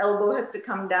 okay, elbow has to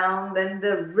come down, then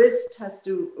the wrist has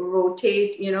to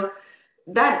rotate,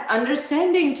 that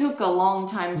understanding took a long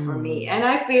time for me. And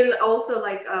I feel also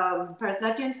like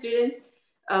Bharatanatyam students,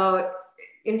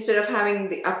 instead of having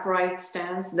the upright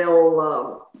stance,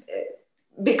 they'll,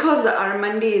 because the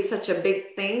Armandi is such a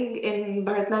big thing in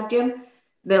Bharatanatyam,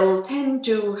 they'll tend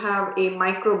to have a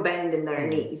micro bend in their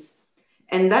knees.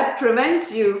 And that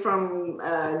prevents you from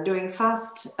doing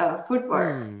fast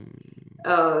footwork.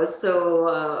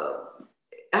 So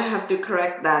I have to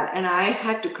correct that. And I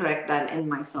had to correct that in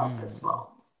myself as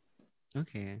well.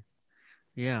 Okay.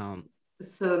 Yeah.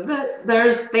 So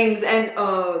there's things. And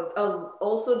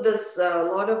also this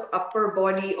lot of upper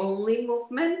body only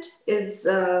movement is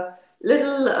a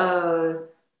little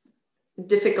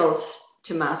difficult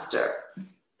to master.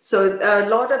 So a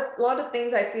lot of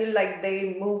things I feel like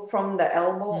they move from the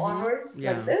elbow onwards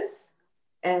like this,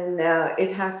 and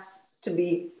it has to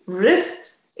be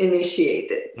wrist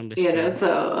initiated.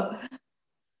 So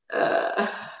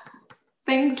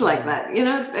things like that.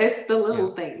 It's the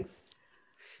little things.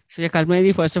 So, yeah,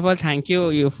 Kalpana, first of all, thank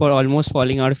you for almost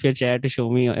falling out of your chair to show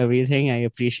me everything. I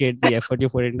appreciate the effort you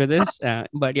put into this.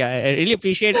 But yeah, I really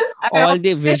appreciate all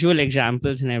the visual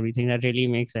examples and everything. That really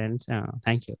makes sense.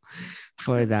 Thank you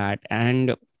for that.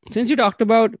 And since you talked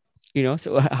about,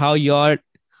 so how your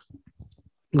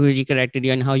Guruji corrected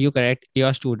you and how you correct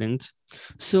your students.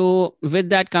 So with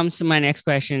that comes to my next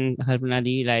question,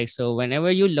 Harpanadi. Like, so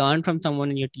whenever you learn from someone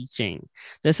in your teaching,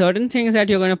 there's certain things that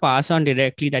you're going to pass on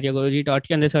directly that your Guruji taught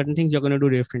you, and there's certain things you're going to do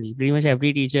differently. Pretty much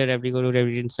every teacher, every guru,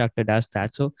 every instructor does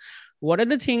that. So what are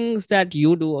the things that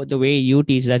you do or the way you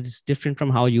teach that is different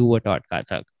from how you were taught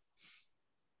Kathak?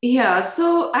 Yeah,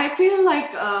 so I feel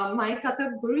like my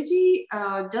Kathak Guruji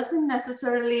doesn't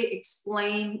necessarily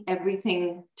explain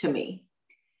everything to me.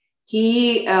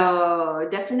 He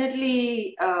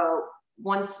definitely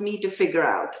wants me to figure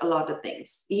out a lot of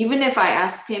things. Even if I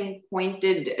ask him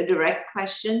pointed, direct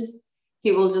questions,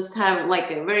 he will just have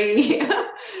like a very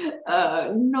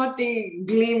naughty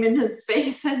gleam in his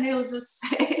face, and he'll just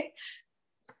say,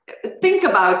 think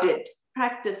about it,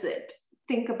 practice it,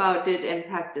 think about it and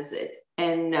practice it.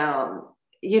 And,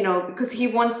 because he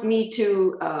wants me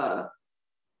to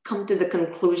come to the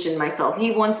conclusion myself. He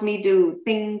wants me to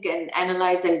think and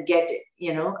analyze and get it,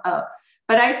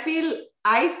 but I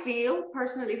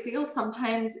personally feel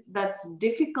sometimes that's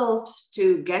difficult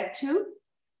to get to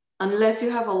unless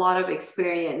you have a lot of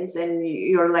experience and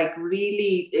you're like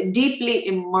really deeply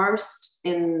immersed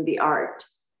in the art,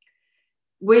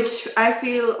 which I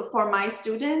feel for my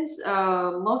students,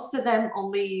 most of them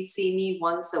only see me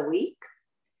once a week.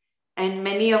 And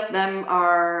many of them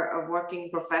are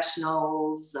working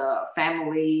professionals,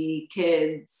 family,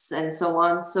 kids, and so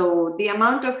on. So the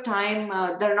amount of time,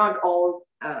 they're not all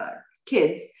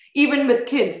kids. Even with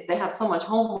kids, they have so much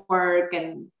homework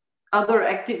and other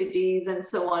activities and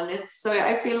so on. So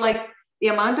I feel like the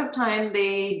amount of time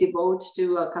they devote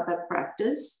to a Kathak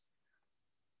practice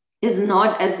is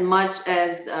not as much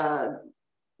as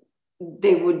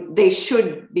they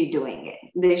should be doing it.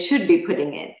 They should be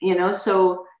putting it,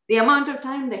 so the amount of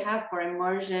time they have for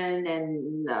immersion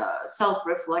and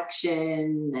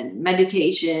self-reflection and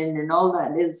meditation and all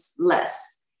that is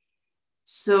less.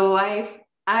 So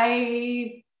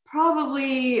I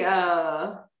probably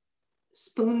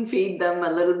spoon feed them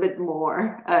a little bit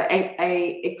more.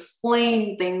 I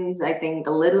explain things, I think,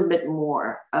 a little bit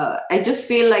more. I just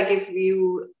feel like if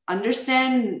you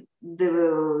understand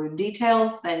the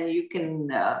details, then you can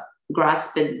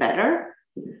grasp it better.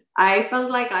 I felt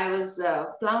like I was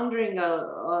floundering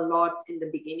a lot in the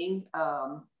beginning,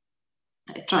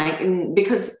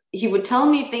 because he would tell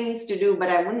me things to do, but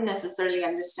I wouldn't necessarily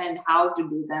understand how to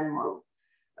do them or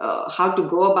how to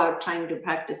go about trying to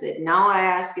practice it. Now I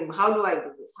ask him, how do I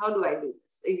do this? How do I do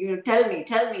this?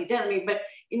 Tell me. But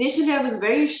initially I was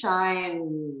very shy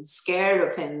and scared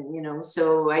of him,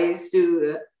 so I used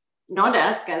to not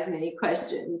ask as many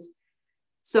questions.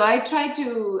 So I try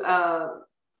to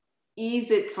ease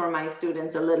it for my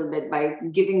students a little bit by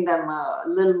giving them a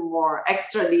little more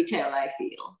extra detail, I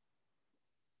feel.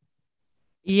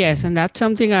 Yes, and that's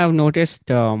something I've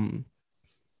noticed.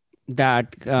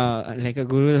 That like a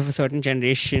guru of a certain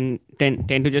generation tend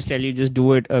to just tell you just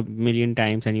do it a million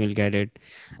times and you'll get it,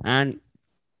 and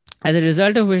as a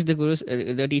result of which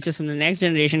the teachers from the next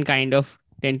generation kind of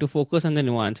tend to focus on the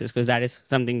nuances because that is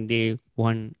something they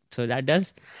want. So that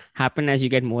does happen as you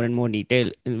get more and more detail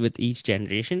with each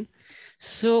generation.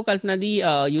 So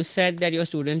Kalpana, you said that your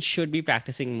students should be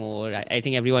practicing more. I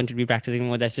think everyone should be practicing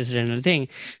more. That's just a general thing.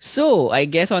 So I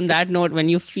guess on that note, when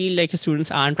you feel like your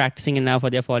students aren't practicing enough or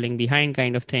they're falling behind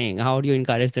kind of thing, how do you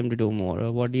encourage them to do more?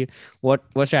 Or what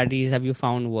strategies have you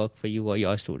found work for you or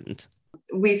your students?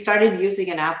 We started using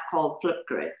an app called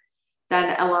Flipgrid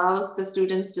that allows the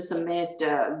students to submit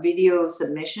video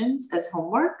submissions as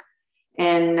homework.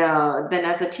 And then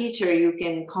as a teacher, you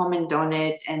can comment on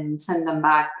it and send them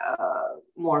back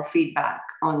more feedback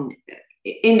on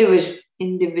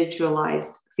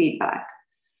individualized feedback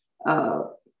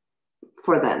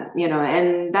for them,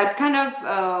 and that kind of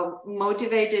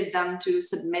motivated them to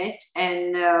submit.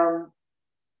 And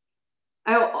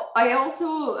I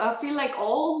also feel like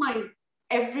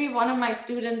every one of my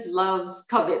students loves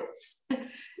kavits.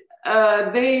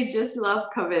 They just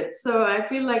love kavits. So I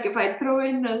feel like if I throw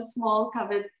in a small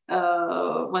kavit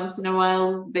once in a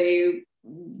while, they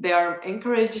are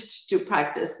encouraged to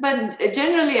practice. But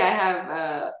generally, I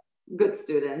have good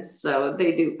students, so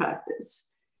they do practice.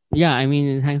 Yeah, I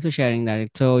mean, thanks for sharing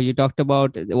that. So you talked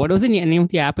about what was the name of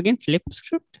the app again?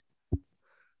 Flipgrid.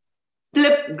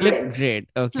 Okay,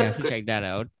 I have to check that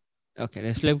out. Okay,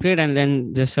 there's Flipgrid, and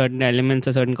then there's certain elements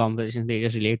or certain compositions they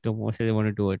just relate to more, so they want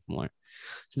to do it more.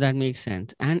 So that makes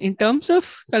sense. And in terms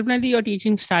of Kalpana, your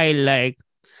teaching style, like,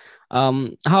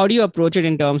 how do you approach it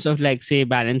in terms of like, say,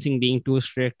 balancing being too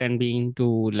strict and being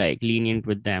too like lenient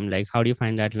with them? Like, how do you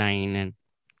find that line, and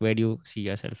where do you see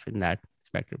yourself in that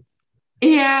spectrum?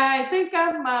 Yeah, I think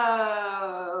I'm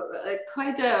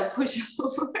quite a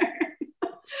pushover.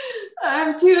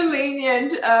 I'm too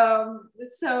lenient.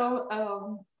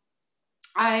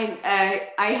 I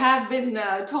have been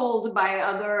told by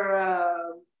other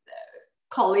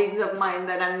colleagues of mine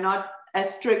that I'm not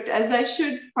as strict as I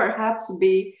should perhaps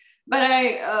be. But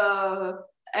I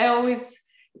always,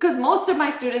 because most of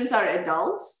my students are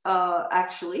adults,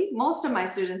 actually, most of my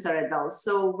students are adults.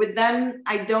 So with them,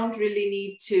 I don't really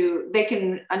need to, they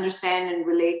can understand and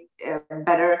relate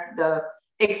better. The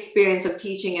experience of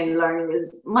teaching and learning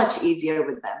is much easier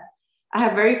with them. I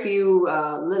have very few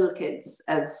little kids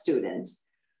as students.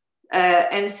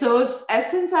 And so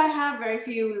since I have very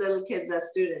few little kids as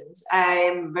students, I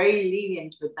am very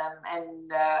lenient with them,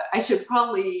 and I should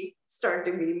probably start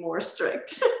to be more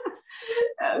strict.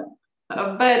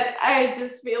 But I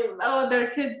just feel,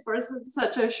 they're kids for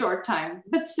such a short time.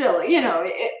 But still,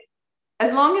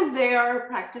 as long as they are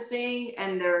practicing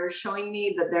and they're showing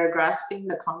me that they're grasping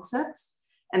the concepts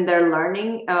and they're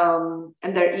learning and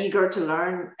they're eager to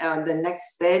learn the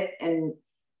next bit, and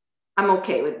I'm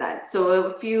okay with that. So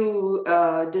a few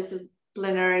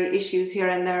disciplinary issues here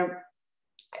and there,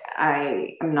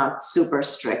 I am not super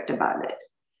strict about it,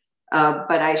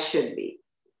 but I should be.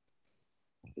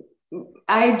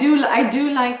 I do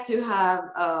like to have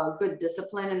a good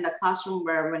discipline in the classroom,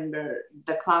 where when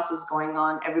the class is going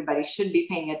on, everybody should be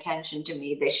paying attention to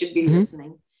me. They should be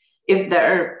listening. If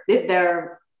they're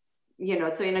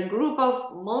so in a group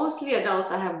of mostly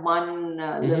adults, I have one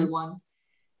little one.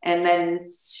 And then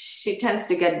she tends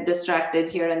to get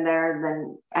distracted here and there.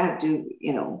 Then I have to,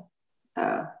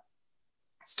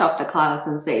 stop the class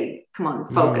and say, come on,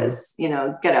 focus,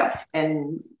 get up.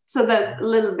 And so that's a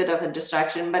little bit of a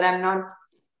distraction, but I'm not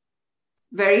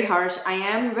very harsh. I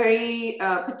am very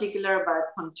particular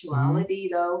about punctuality,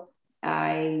 though.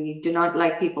 I do not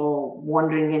like people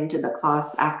wandering into the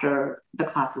class after the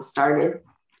class has started.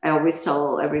 I always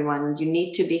tell everyone, you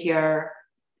need to be here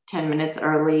 10 minutes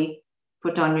early,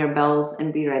 put on your bells,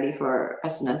 and be ready for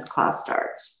as soon as class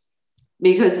starts.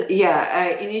 Because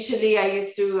initially I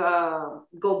used to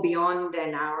go beyond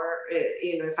an hour.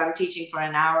 If I'm teaching for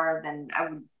an hour, then I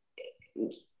would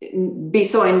be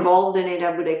so involved in it,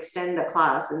 I would extend the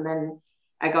class. And then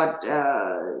I got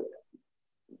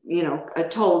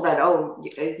told that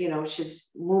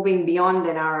she's moving beyond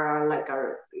an hour,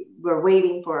 we're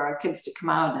waiting for our kids to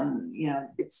come out, and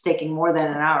it's taking more than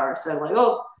an hour. So I'm like,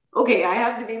 okay, I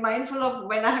have to be mindful of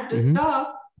when I have to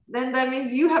stop. Then that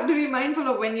means you have to be mindful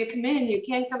of when you come in. You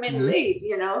can't come in late,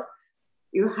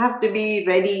 you have to be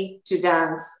ready to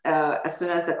dance as soon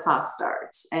as the class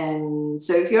starts. And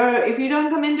so if you don't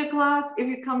come into class, if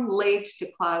you come late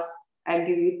to class, I'll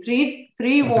give you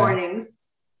three warnings.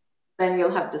 Then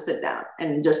you'll have to sit down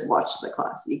and just watch the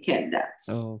class. You can't dance.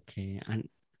 Okay.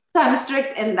 So I'm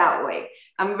strict in that way.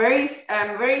 I'm very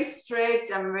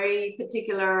strict. I'm very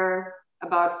particular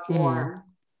about form.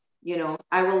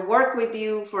 I will work with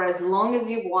you for as long as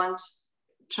you want,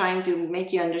 trying to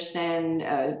make you understand,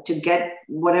 to get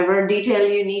whatever detail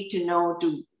you need to know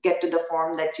to get to the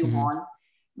form that you want.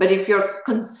 But if you're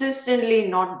consistently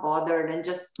not bothered and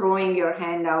just throwing your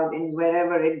hand out in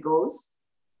wherever it goes,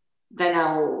 then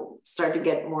I'll start to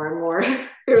get more and more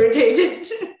irritated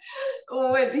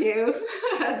with you.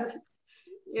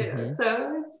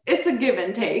 So it's a give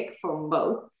and take from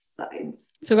both sides.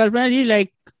 So Kalpana ji,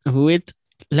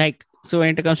 so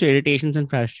when it comes to irritations and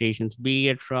frustrations, be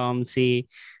it from, say,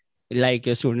 like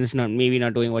your students maybe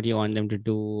not doing what you want them to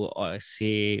do, or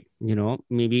say,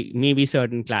 maybe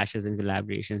certain clashes and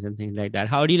collaborations and things like that.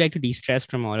 How do you like to de-stress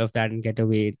from all of that and get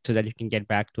away so that you can get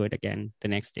back to it again the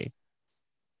next day?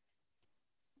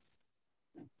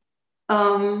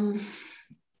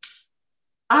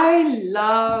 I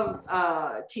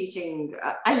love teaching.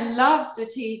 I love to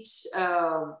teach,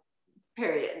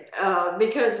 period,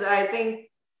 because I think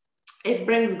it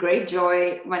brings great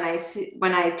joy when I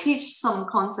teach some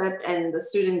concept and the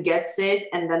student gets it,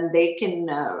 and then they can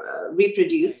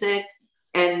reproduce it,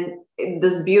 and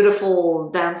this beautiful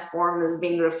dance form is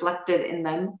being reflected in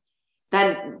them.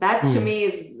 That to me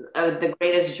is the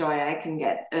greatest joy I can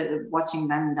get, watching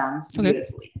them dance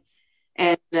beautifully.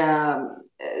 And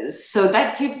so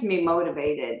that keeps me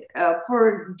motivated.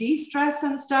 For de-stress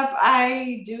and stuff,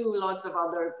 I do lots of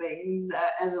other things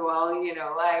as well.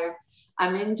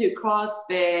 I'm into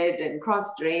CrossFit and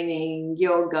cross training,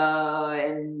 yoga,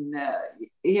 and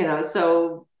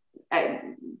so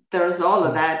there's all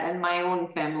of that, and my own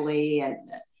family, and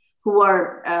who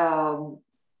are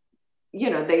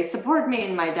they support me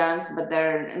in my dance, but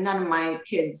none of my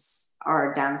kids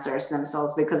are dancers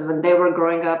themselves, because when they were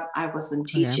growing up, I wasn't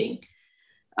teaching.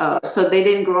 So they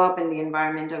didn't grow up in the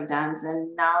environment of dance,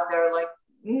 and now they're like,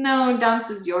 no, dance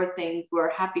is your thing.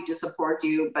 We're happy to support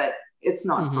you, but it's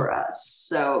not for us.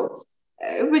 So,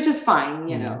 which is fine,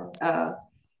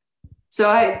 so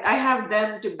I have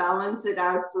them to balance it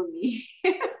out for me.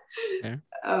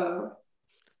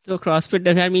 So CrossFit,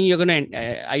 does that mean you're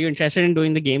are you interested in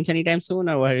doing the games anytime soon,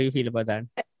 or how do you feel about that?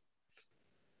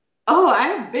 Oh,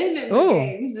 I've been in the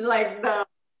games, like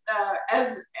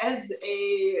as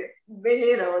a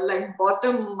like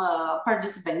bottom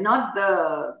participant, not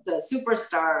the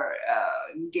superstar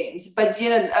games, but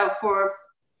for a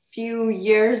few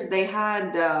years they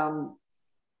had no,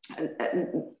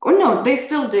 they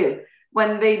still do.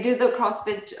 When they do the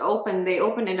CrossFit Open, they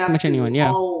open it up to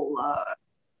all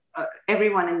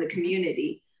everyone in the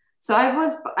community. So I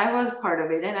was part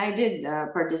of it, and I did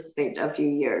participate a few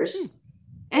years.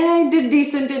 And I did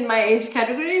decent in my age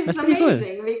category. It's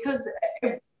amazing because,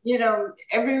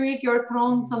 every week you're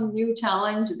thrown some new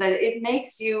challenge that it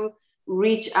makes you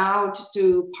reach out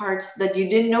to parts that you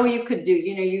didn't know you could do.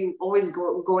 You always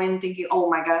go in thinking, oh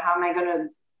my God, how am I going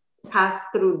to pass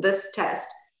through this test?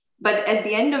 But at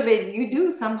the end of it, you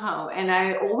do somehow. And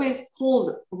I always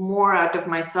pulled more out of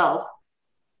myself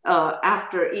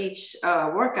after each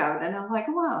workout. And I'm like,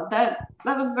 wow, that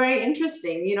was very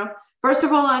interesting. First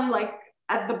of all, I'm like,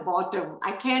 at the bottom.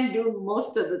 I can't do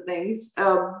most of the things,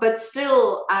 but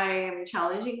still I am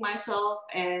challenging myself,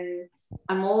 and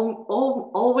I'm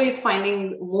always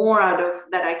finding more out of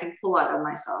that I can pull out of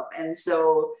myself. And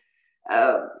so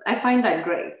I find that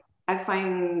great. I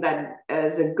find that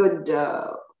as a good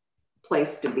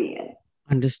place to be in.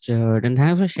 Understood. And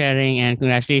thanks for sharing, and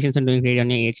congratulations on doing great on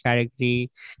your age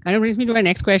category. Kind of brings me to my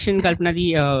next question,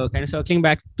 Kalpana, kind of circling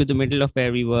back to the middle of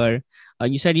where we were.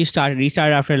 You said you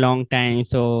restarted after a long time.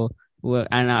 So,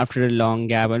 and after a long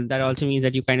gap, and that also means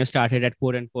that you kind of started at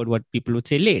quote unquote what people would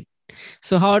say late.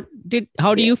 So how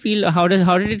do you feel? How did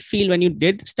it feel when you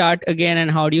did start again, and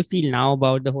how do you feel now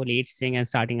about the whole age thing and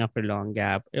starting after a long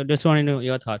gap? I just want to know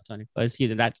your thoughts on it, because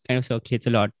that kind of circulates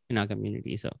a lot in our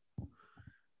community. So.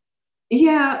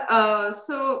 Yeah, I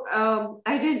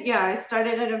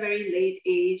started at a very late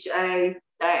age. I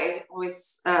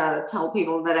always tell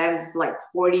people that I was like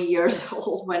 40 years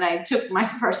old when I took my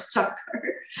first chukker,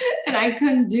 and I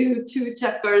couldn't do 2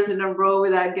 chukkers in a row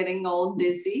without getting all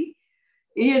dizzy,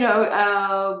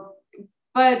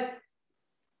 but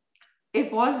it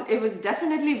was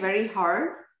definitely very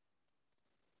hard.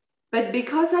 But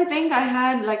because I think I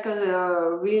had like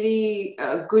a really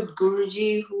good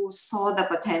Guruji who saw the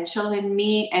potential in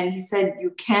me, and he said,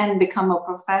 you can become a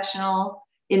professional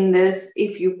in this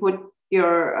if you put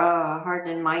your heart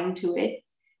and mind to it.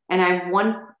 And I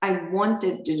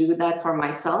wanted to do that for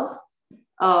myself.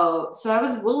 So I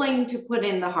was willing to put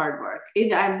in the hard work.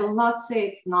 I will not say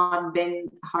it's not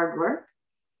been hard work.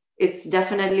 It's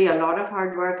definitely a lot of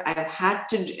hard work. I've had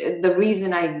to. The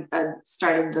reason I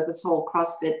started this whole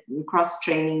CrossFit cross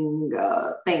training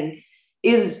thing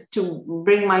is to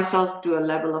bring myself to a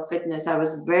level of fitness. I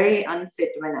was very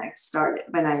unfit when I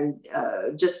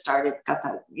just started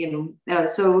Kathak.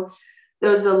 So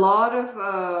there was a lot of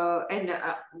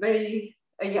very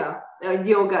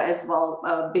yoga as well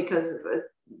because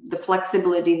the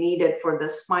flexibility needed for the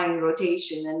spine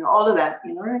rotation and all of that.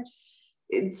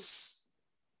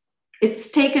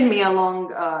 It's taken me a long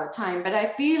time, but I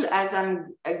feel as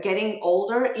I'm getting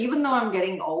older, even though I'm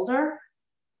getting older,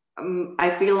 I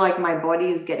feel like my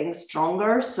body is getting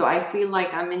stronger. So I feel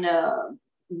like I'm in a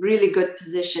really good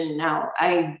position now.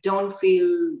 I don't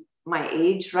feel my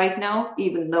age right now,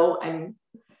 even though I'm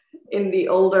in the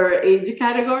older age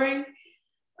category.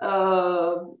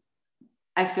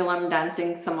 I feel I'm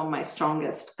dancing some of my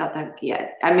strongest Kathak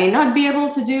yet. I may not be able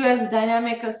to do as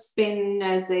dynamic a spin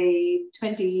as a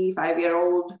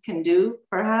 25-year-old can do,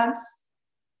 perhaps,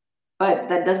 but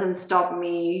that doesn't stop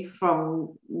me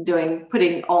from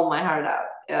putting all my heart out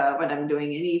when I'm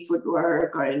doing any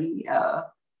footwork or any,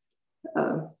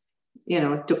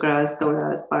 tukras,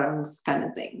 toras, params kind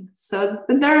of thing. So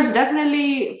there's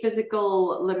definitely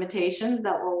physical limitations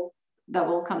that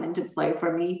will come into play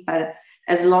for me, but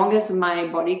as long as my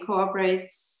body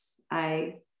cooperates,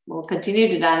 I will continue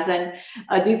to dance. And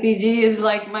Aditi ji is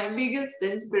like my biggest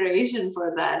inspiration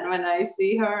for that. When I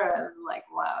see her, I'm like,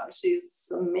 wow, she's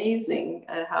amazing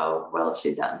at how well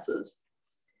she dances.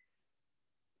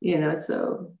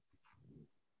 So.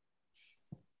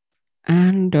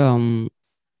 And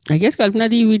I guess Kalpana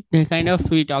Di, we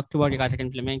talked about your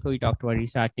Kazakhstan flamenco, we talked about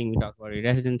restarting, we talked about your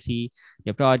residency,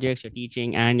 your projects, your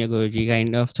teaching, and your Guruji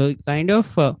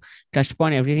touched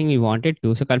upon everything we wanted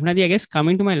to. So Kalpana Di, I guess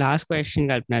coming to my last question,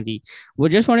 Kalpana Di, we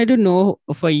just wanted to know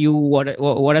for you what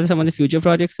are some of the future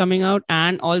projects coming out,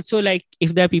 and also like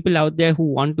if there are people out there who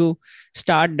want to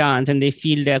start dance and they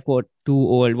feel they're quote too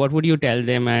old, what would you tell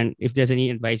them, and if there's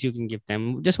any advice you can give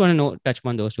them? Just want to know, touch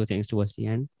upon those two things towards the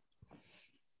end.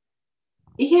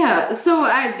 Yeah, so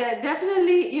I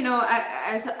definitely,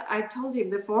 as I told you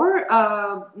before,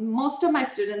 most of my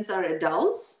students are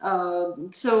adults.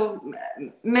 So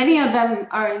many of them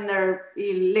are in their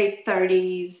late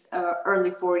 30s,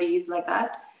 early 40s, like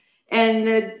that.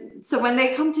 And so when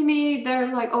they come to me,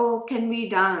 they're like, oh, can we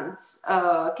dance?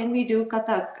 Can we do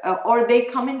Kathak? Or they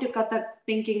come into Kathak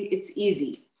thinking it's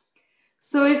easy.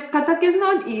 So if Kathak is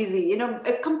not easy,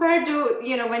 compared to,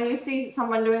 when you see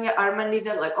someone doing an Armandi,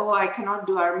 they're like, oh, I cannot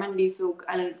do Armandi, so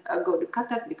I'll go to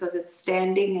Kathak because it's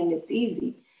standing and it's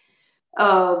easy.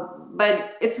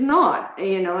 But it's not,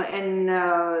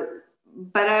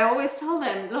 but I always tell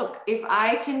them, look, if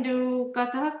I can do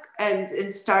Kathak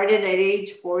and started at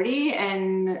age 40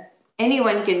 and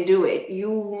anyone can do it,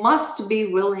 you must be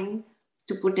willing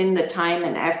to put in the time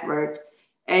and effort.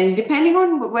 And depending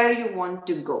on where you want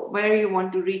to go, where you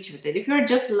want to reach with it, if you're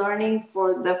just learning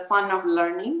for the fun of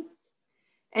learning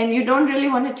and you don't really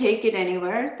want to take it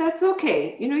anywhere, that's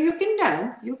okay. You can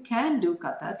dance, you can do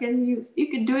Kathak, and you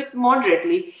can do it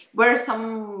moderately. Where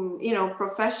some,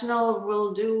 professional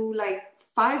will do like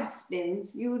 5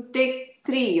 spins, you take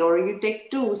 3 or you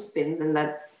take 2 spins, and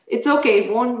that it's okay.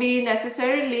 It won't be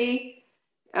necessarily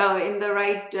in the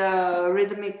right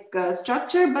rhythmic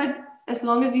structure, but as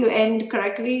long as you end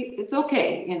correctly, it's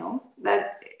okay.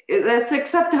 That's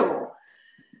acceptable.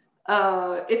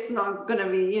 It's not gonna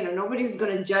be, nobody's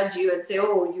gonna judge you and say,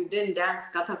 oh, you didn't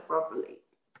dance Kathak properly.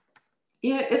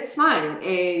 Yeah, it's fine.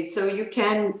 So you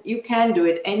can do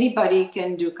it. Anybody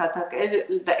can do Kathak.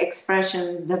 The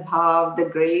expressions, the bhav, the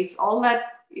grace, all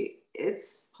that,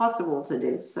 it's possible to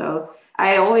do. So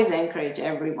I always encourage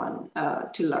everyone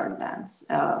to learn dance.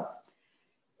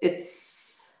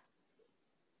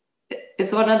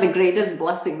 It's one of the greatest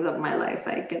blessings of my life,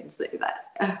 I can say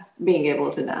that, being able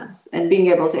to dance and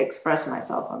being able to express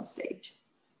myself on stage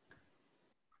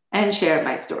and share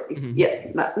my stories. Mm-hmm. Yes,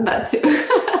 that too.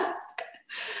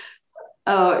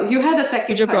 You had a second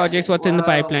future question. Projects, what's in the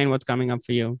pipeline? What's coming up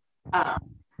for you?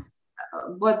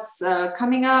 What's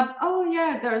coming up? Oh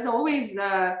yeah, there's always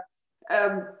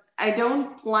I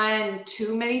don't plan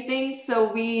too many things.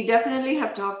 So we definitely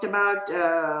have talked about,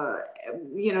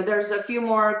 there's a few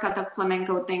more Kathak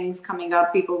flamenco things coming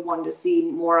up. People want to see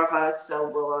more of us. So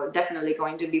we're definitely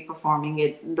going to be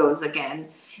performing those again.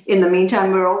 In the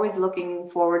meantime, we're always looking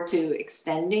forward to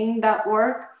extending that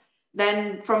work.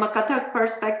 Then from a Kathak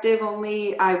perspective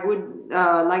only, I would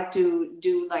like to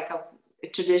do like a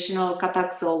traditional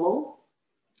Kathak solo.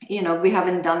 We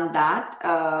haven't done that.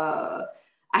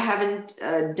 I haven't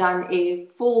done a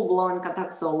full-blown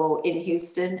Kathak solo in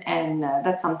Houston, and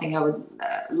that's something I would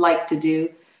like to do.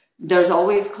 There's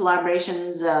always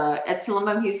collaborations. At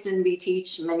Silambam Houston, we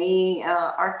teach many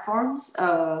art forms,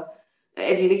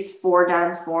 at least 4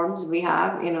 dance forms we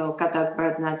have, Kathak,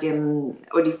 Bharatanatyam,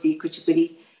 Odissi,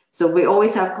 Kuchipudi. So we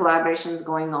always have collaborations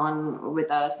going on with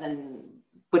us and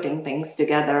putting things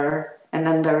together. And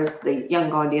then there's the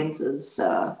young audiences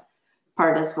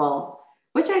part as well,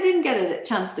 which I didn't get a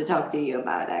chance to talk to you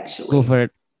about, actually. Go for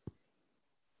it.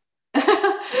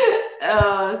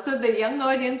 So the young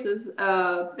audiences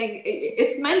thing,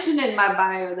 it's mentioned in my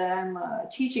bio that I'm a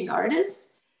teaching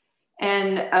artist.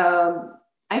 And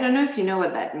I don't know if you know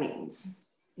what that means.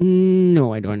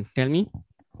 No, I don't. Tell me.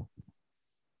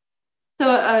 So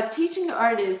a teaching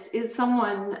artist is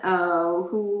someone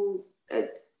who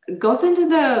goes into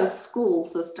the school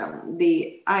system,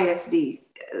 the ISD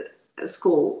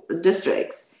school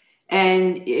districts,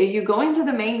 and you go into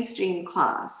the mainstream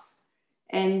class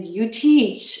and you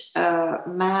teach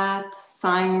math,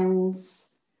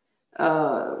 science,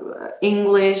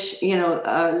 English,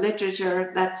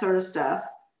 literature, that sort of stuff,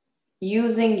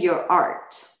 using your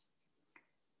art.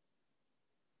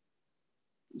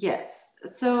 Yes.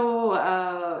 So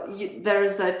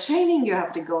there's a training you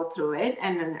have to go through it,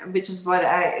 and which is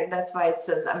that's why it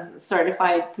says I'm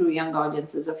certified through Young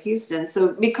Audiences of Houston.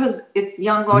 So because it's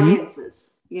young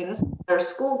audiences, so they're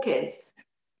school kids.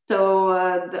 So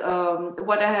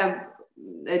what I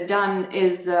have done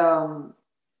is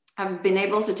I've been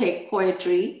able to take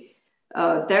poetry,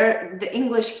 the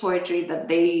English poetry that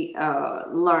they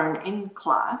learn in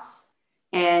class,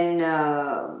 and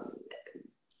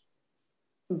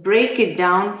break it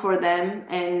down for them,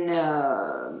 and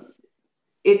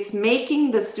it's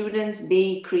making the students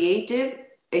be creative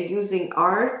using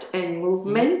art and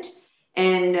movement,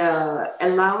 and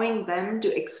allowing them to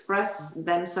express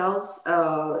themselves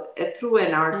through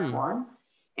an art form,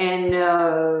 and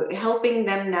helping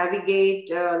them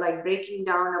navigate, like breaking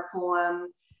down a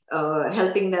poem,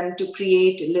 helping them to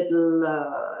create little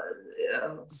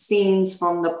scenes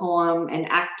from the poem and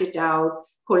act it out,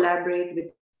 collaborate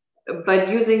with, but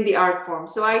using the art form.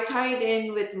 So I tied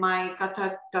in with my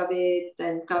Kathak Kavit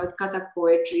and Kathak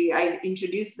poetry. I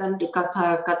introduced them to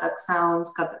Kathak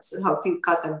sounds,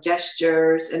 Kathak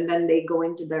gestures, and then they go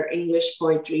into their English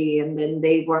poetry, and then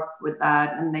they work with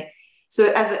that. And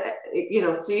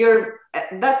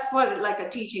that's what like a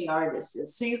teaching artist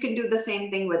is. So you can do the same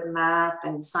thing with math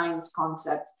and science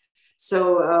concepts.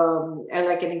 So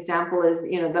like an example is,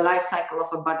 the life cycle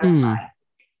of a butterfly.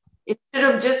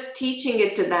 Instead of just teaching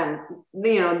it to them,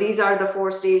 these are the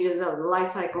 4 stages of the life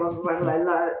cycle of a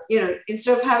butterfly.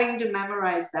 Instead of having to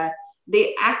memorize that,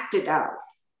 they act it out.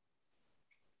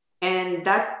 And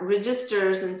that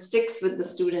registers and sticks with the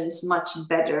students much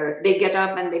better. They get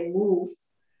up and they move,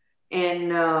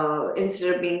 and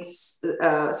instead of being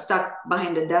stuck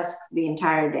behind a desk the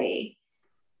entire day.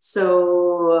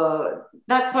 So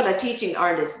that's what a teaching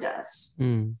artist does.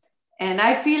 And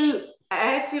I feel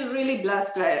really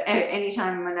blessed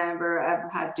anytime whenever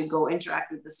I've had to go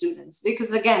interact with the students,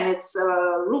 because again, it's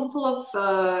a room full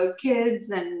of kids,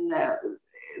 and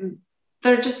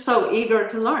they're just so eager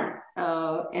to learn,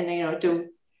 and to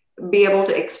be able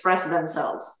to express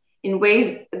themselves in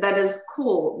ways that is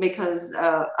cool, because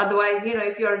otherwise,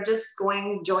 if you're just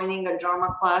joining a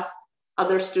drama class,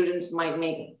 other students might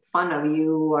make fun of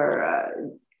you or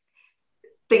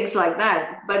things like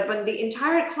that. But when the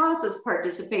entire class is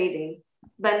participating,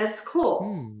 then it's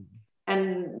cool.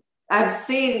 And I've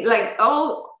seen like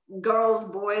all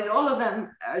girls, boys, all of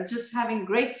them are just having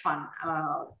great fun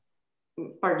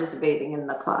participating in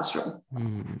the classroom.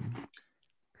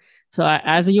 So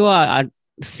as you are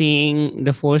seeing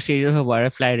the 4 stages of a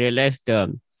butterfly, I realized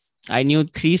I knew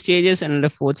 3 stages, and the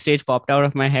 4th stage popped out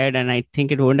of my head, and I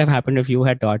think it wouldn't have happened if you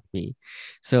had taught me.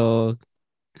 So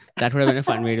that would have been a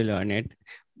fun way to learn it.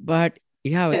 But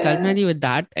yeah, Kalpana, with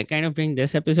that, I kind of bring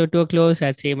this episode to a close.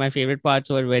 I'd say my favorite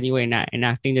parts were when you were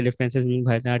enacting the differences between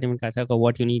Bharatanatyam and Kathak, or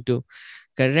what you need to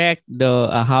correct, the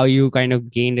how you kind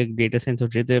of gained a greater sense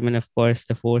of rhythm, and of course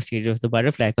the 4th stage of the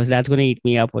butterfly, because that's going to eat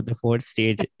me up what the 4th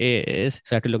stage is.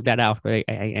 So I have to look that after I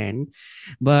end.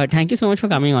 But thank you so much for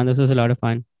coming on. This was a lot of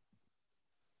fun.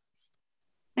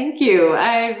 Thank you.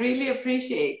 I really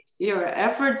appreciate your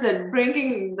efforts at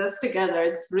bringing this together.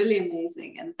 It's really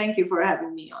amazing. And thank you for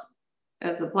having me on.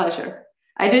 It was a pleasure.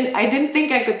 I didn't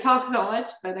think I could talk so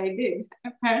much, but I did.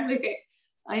 Apparently,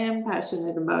 I am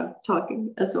passionate about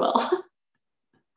talking as well.